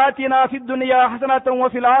ربنا آتنا في الدنيا حسنة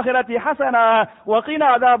وفي الآخرة حسنة وقنا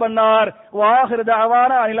عذاب النار وآخر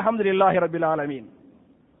دعوانا الحمد لله رب العالمين.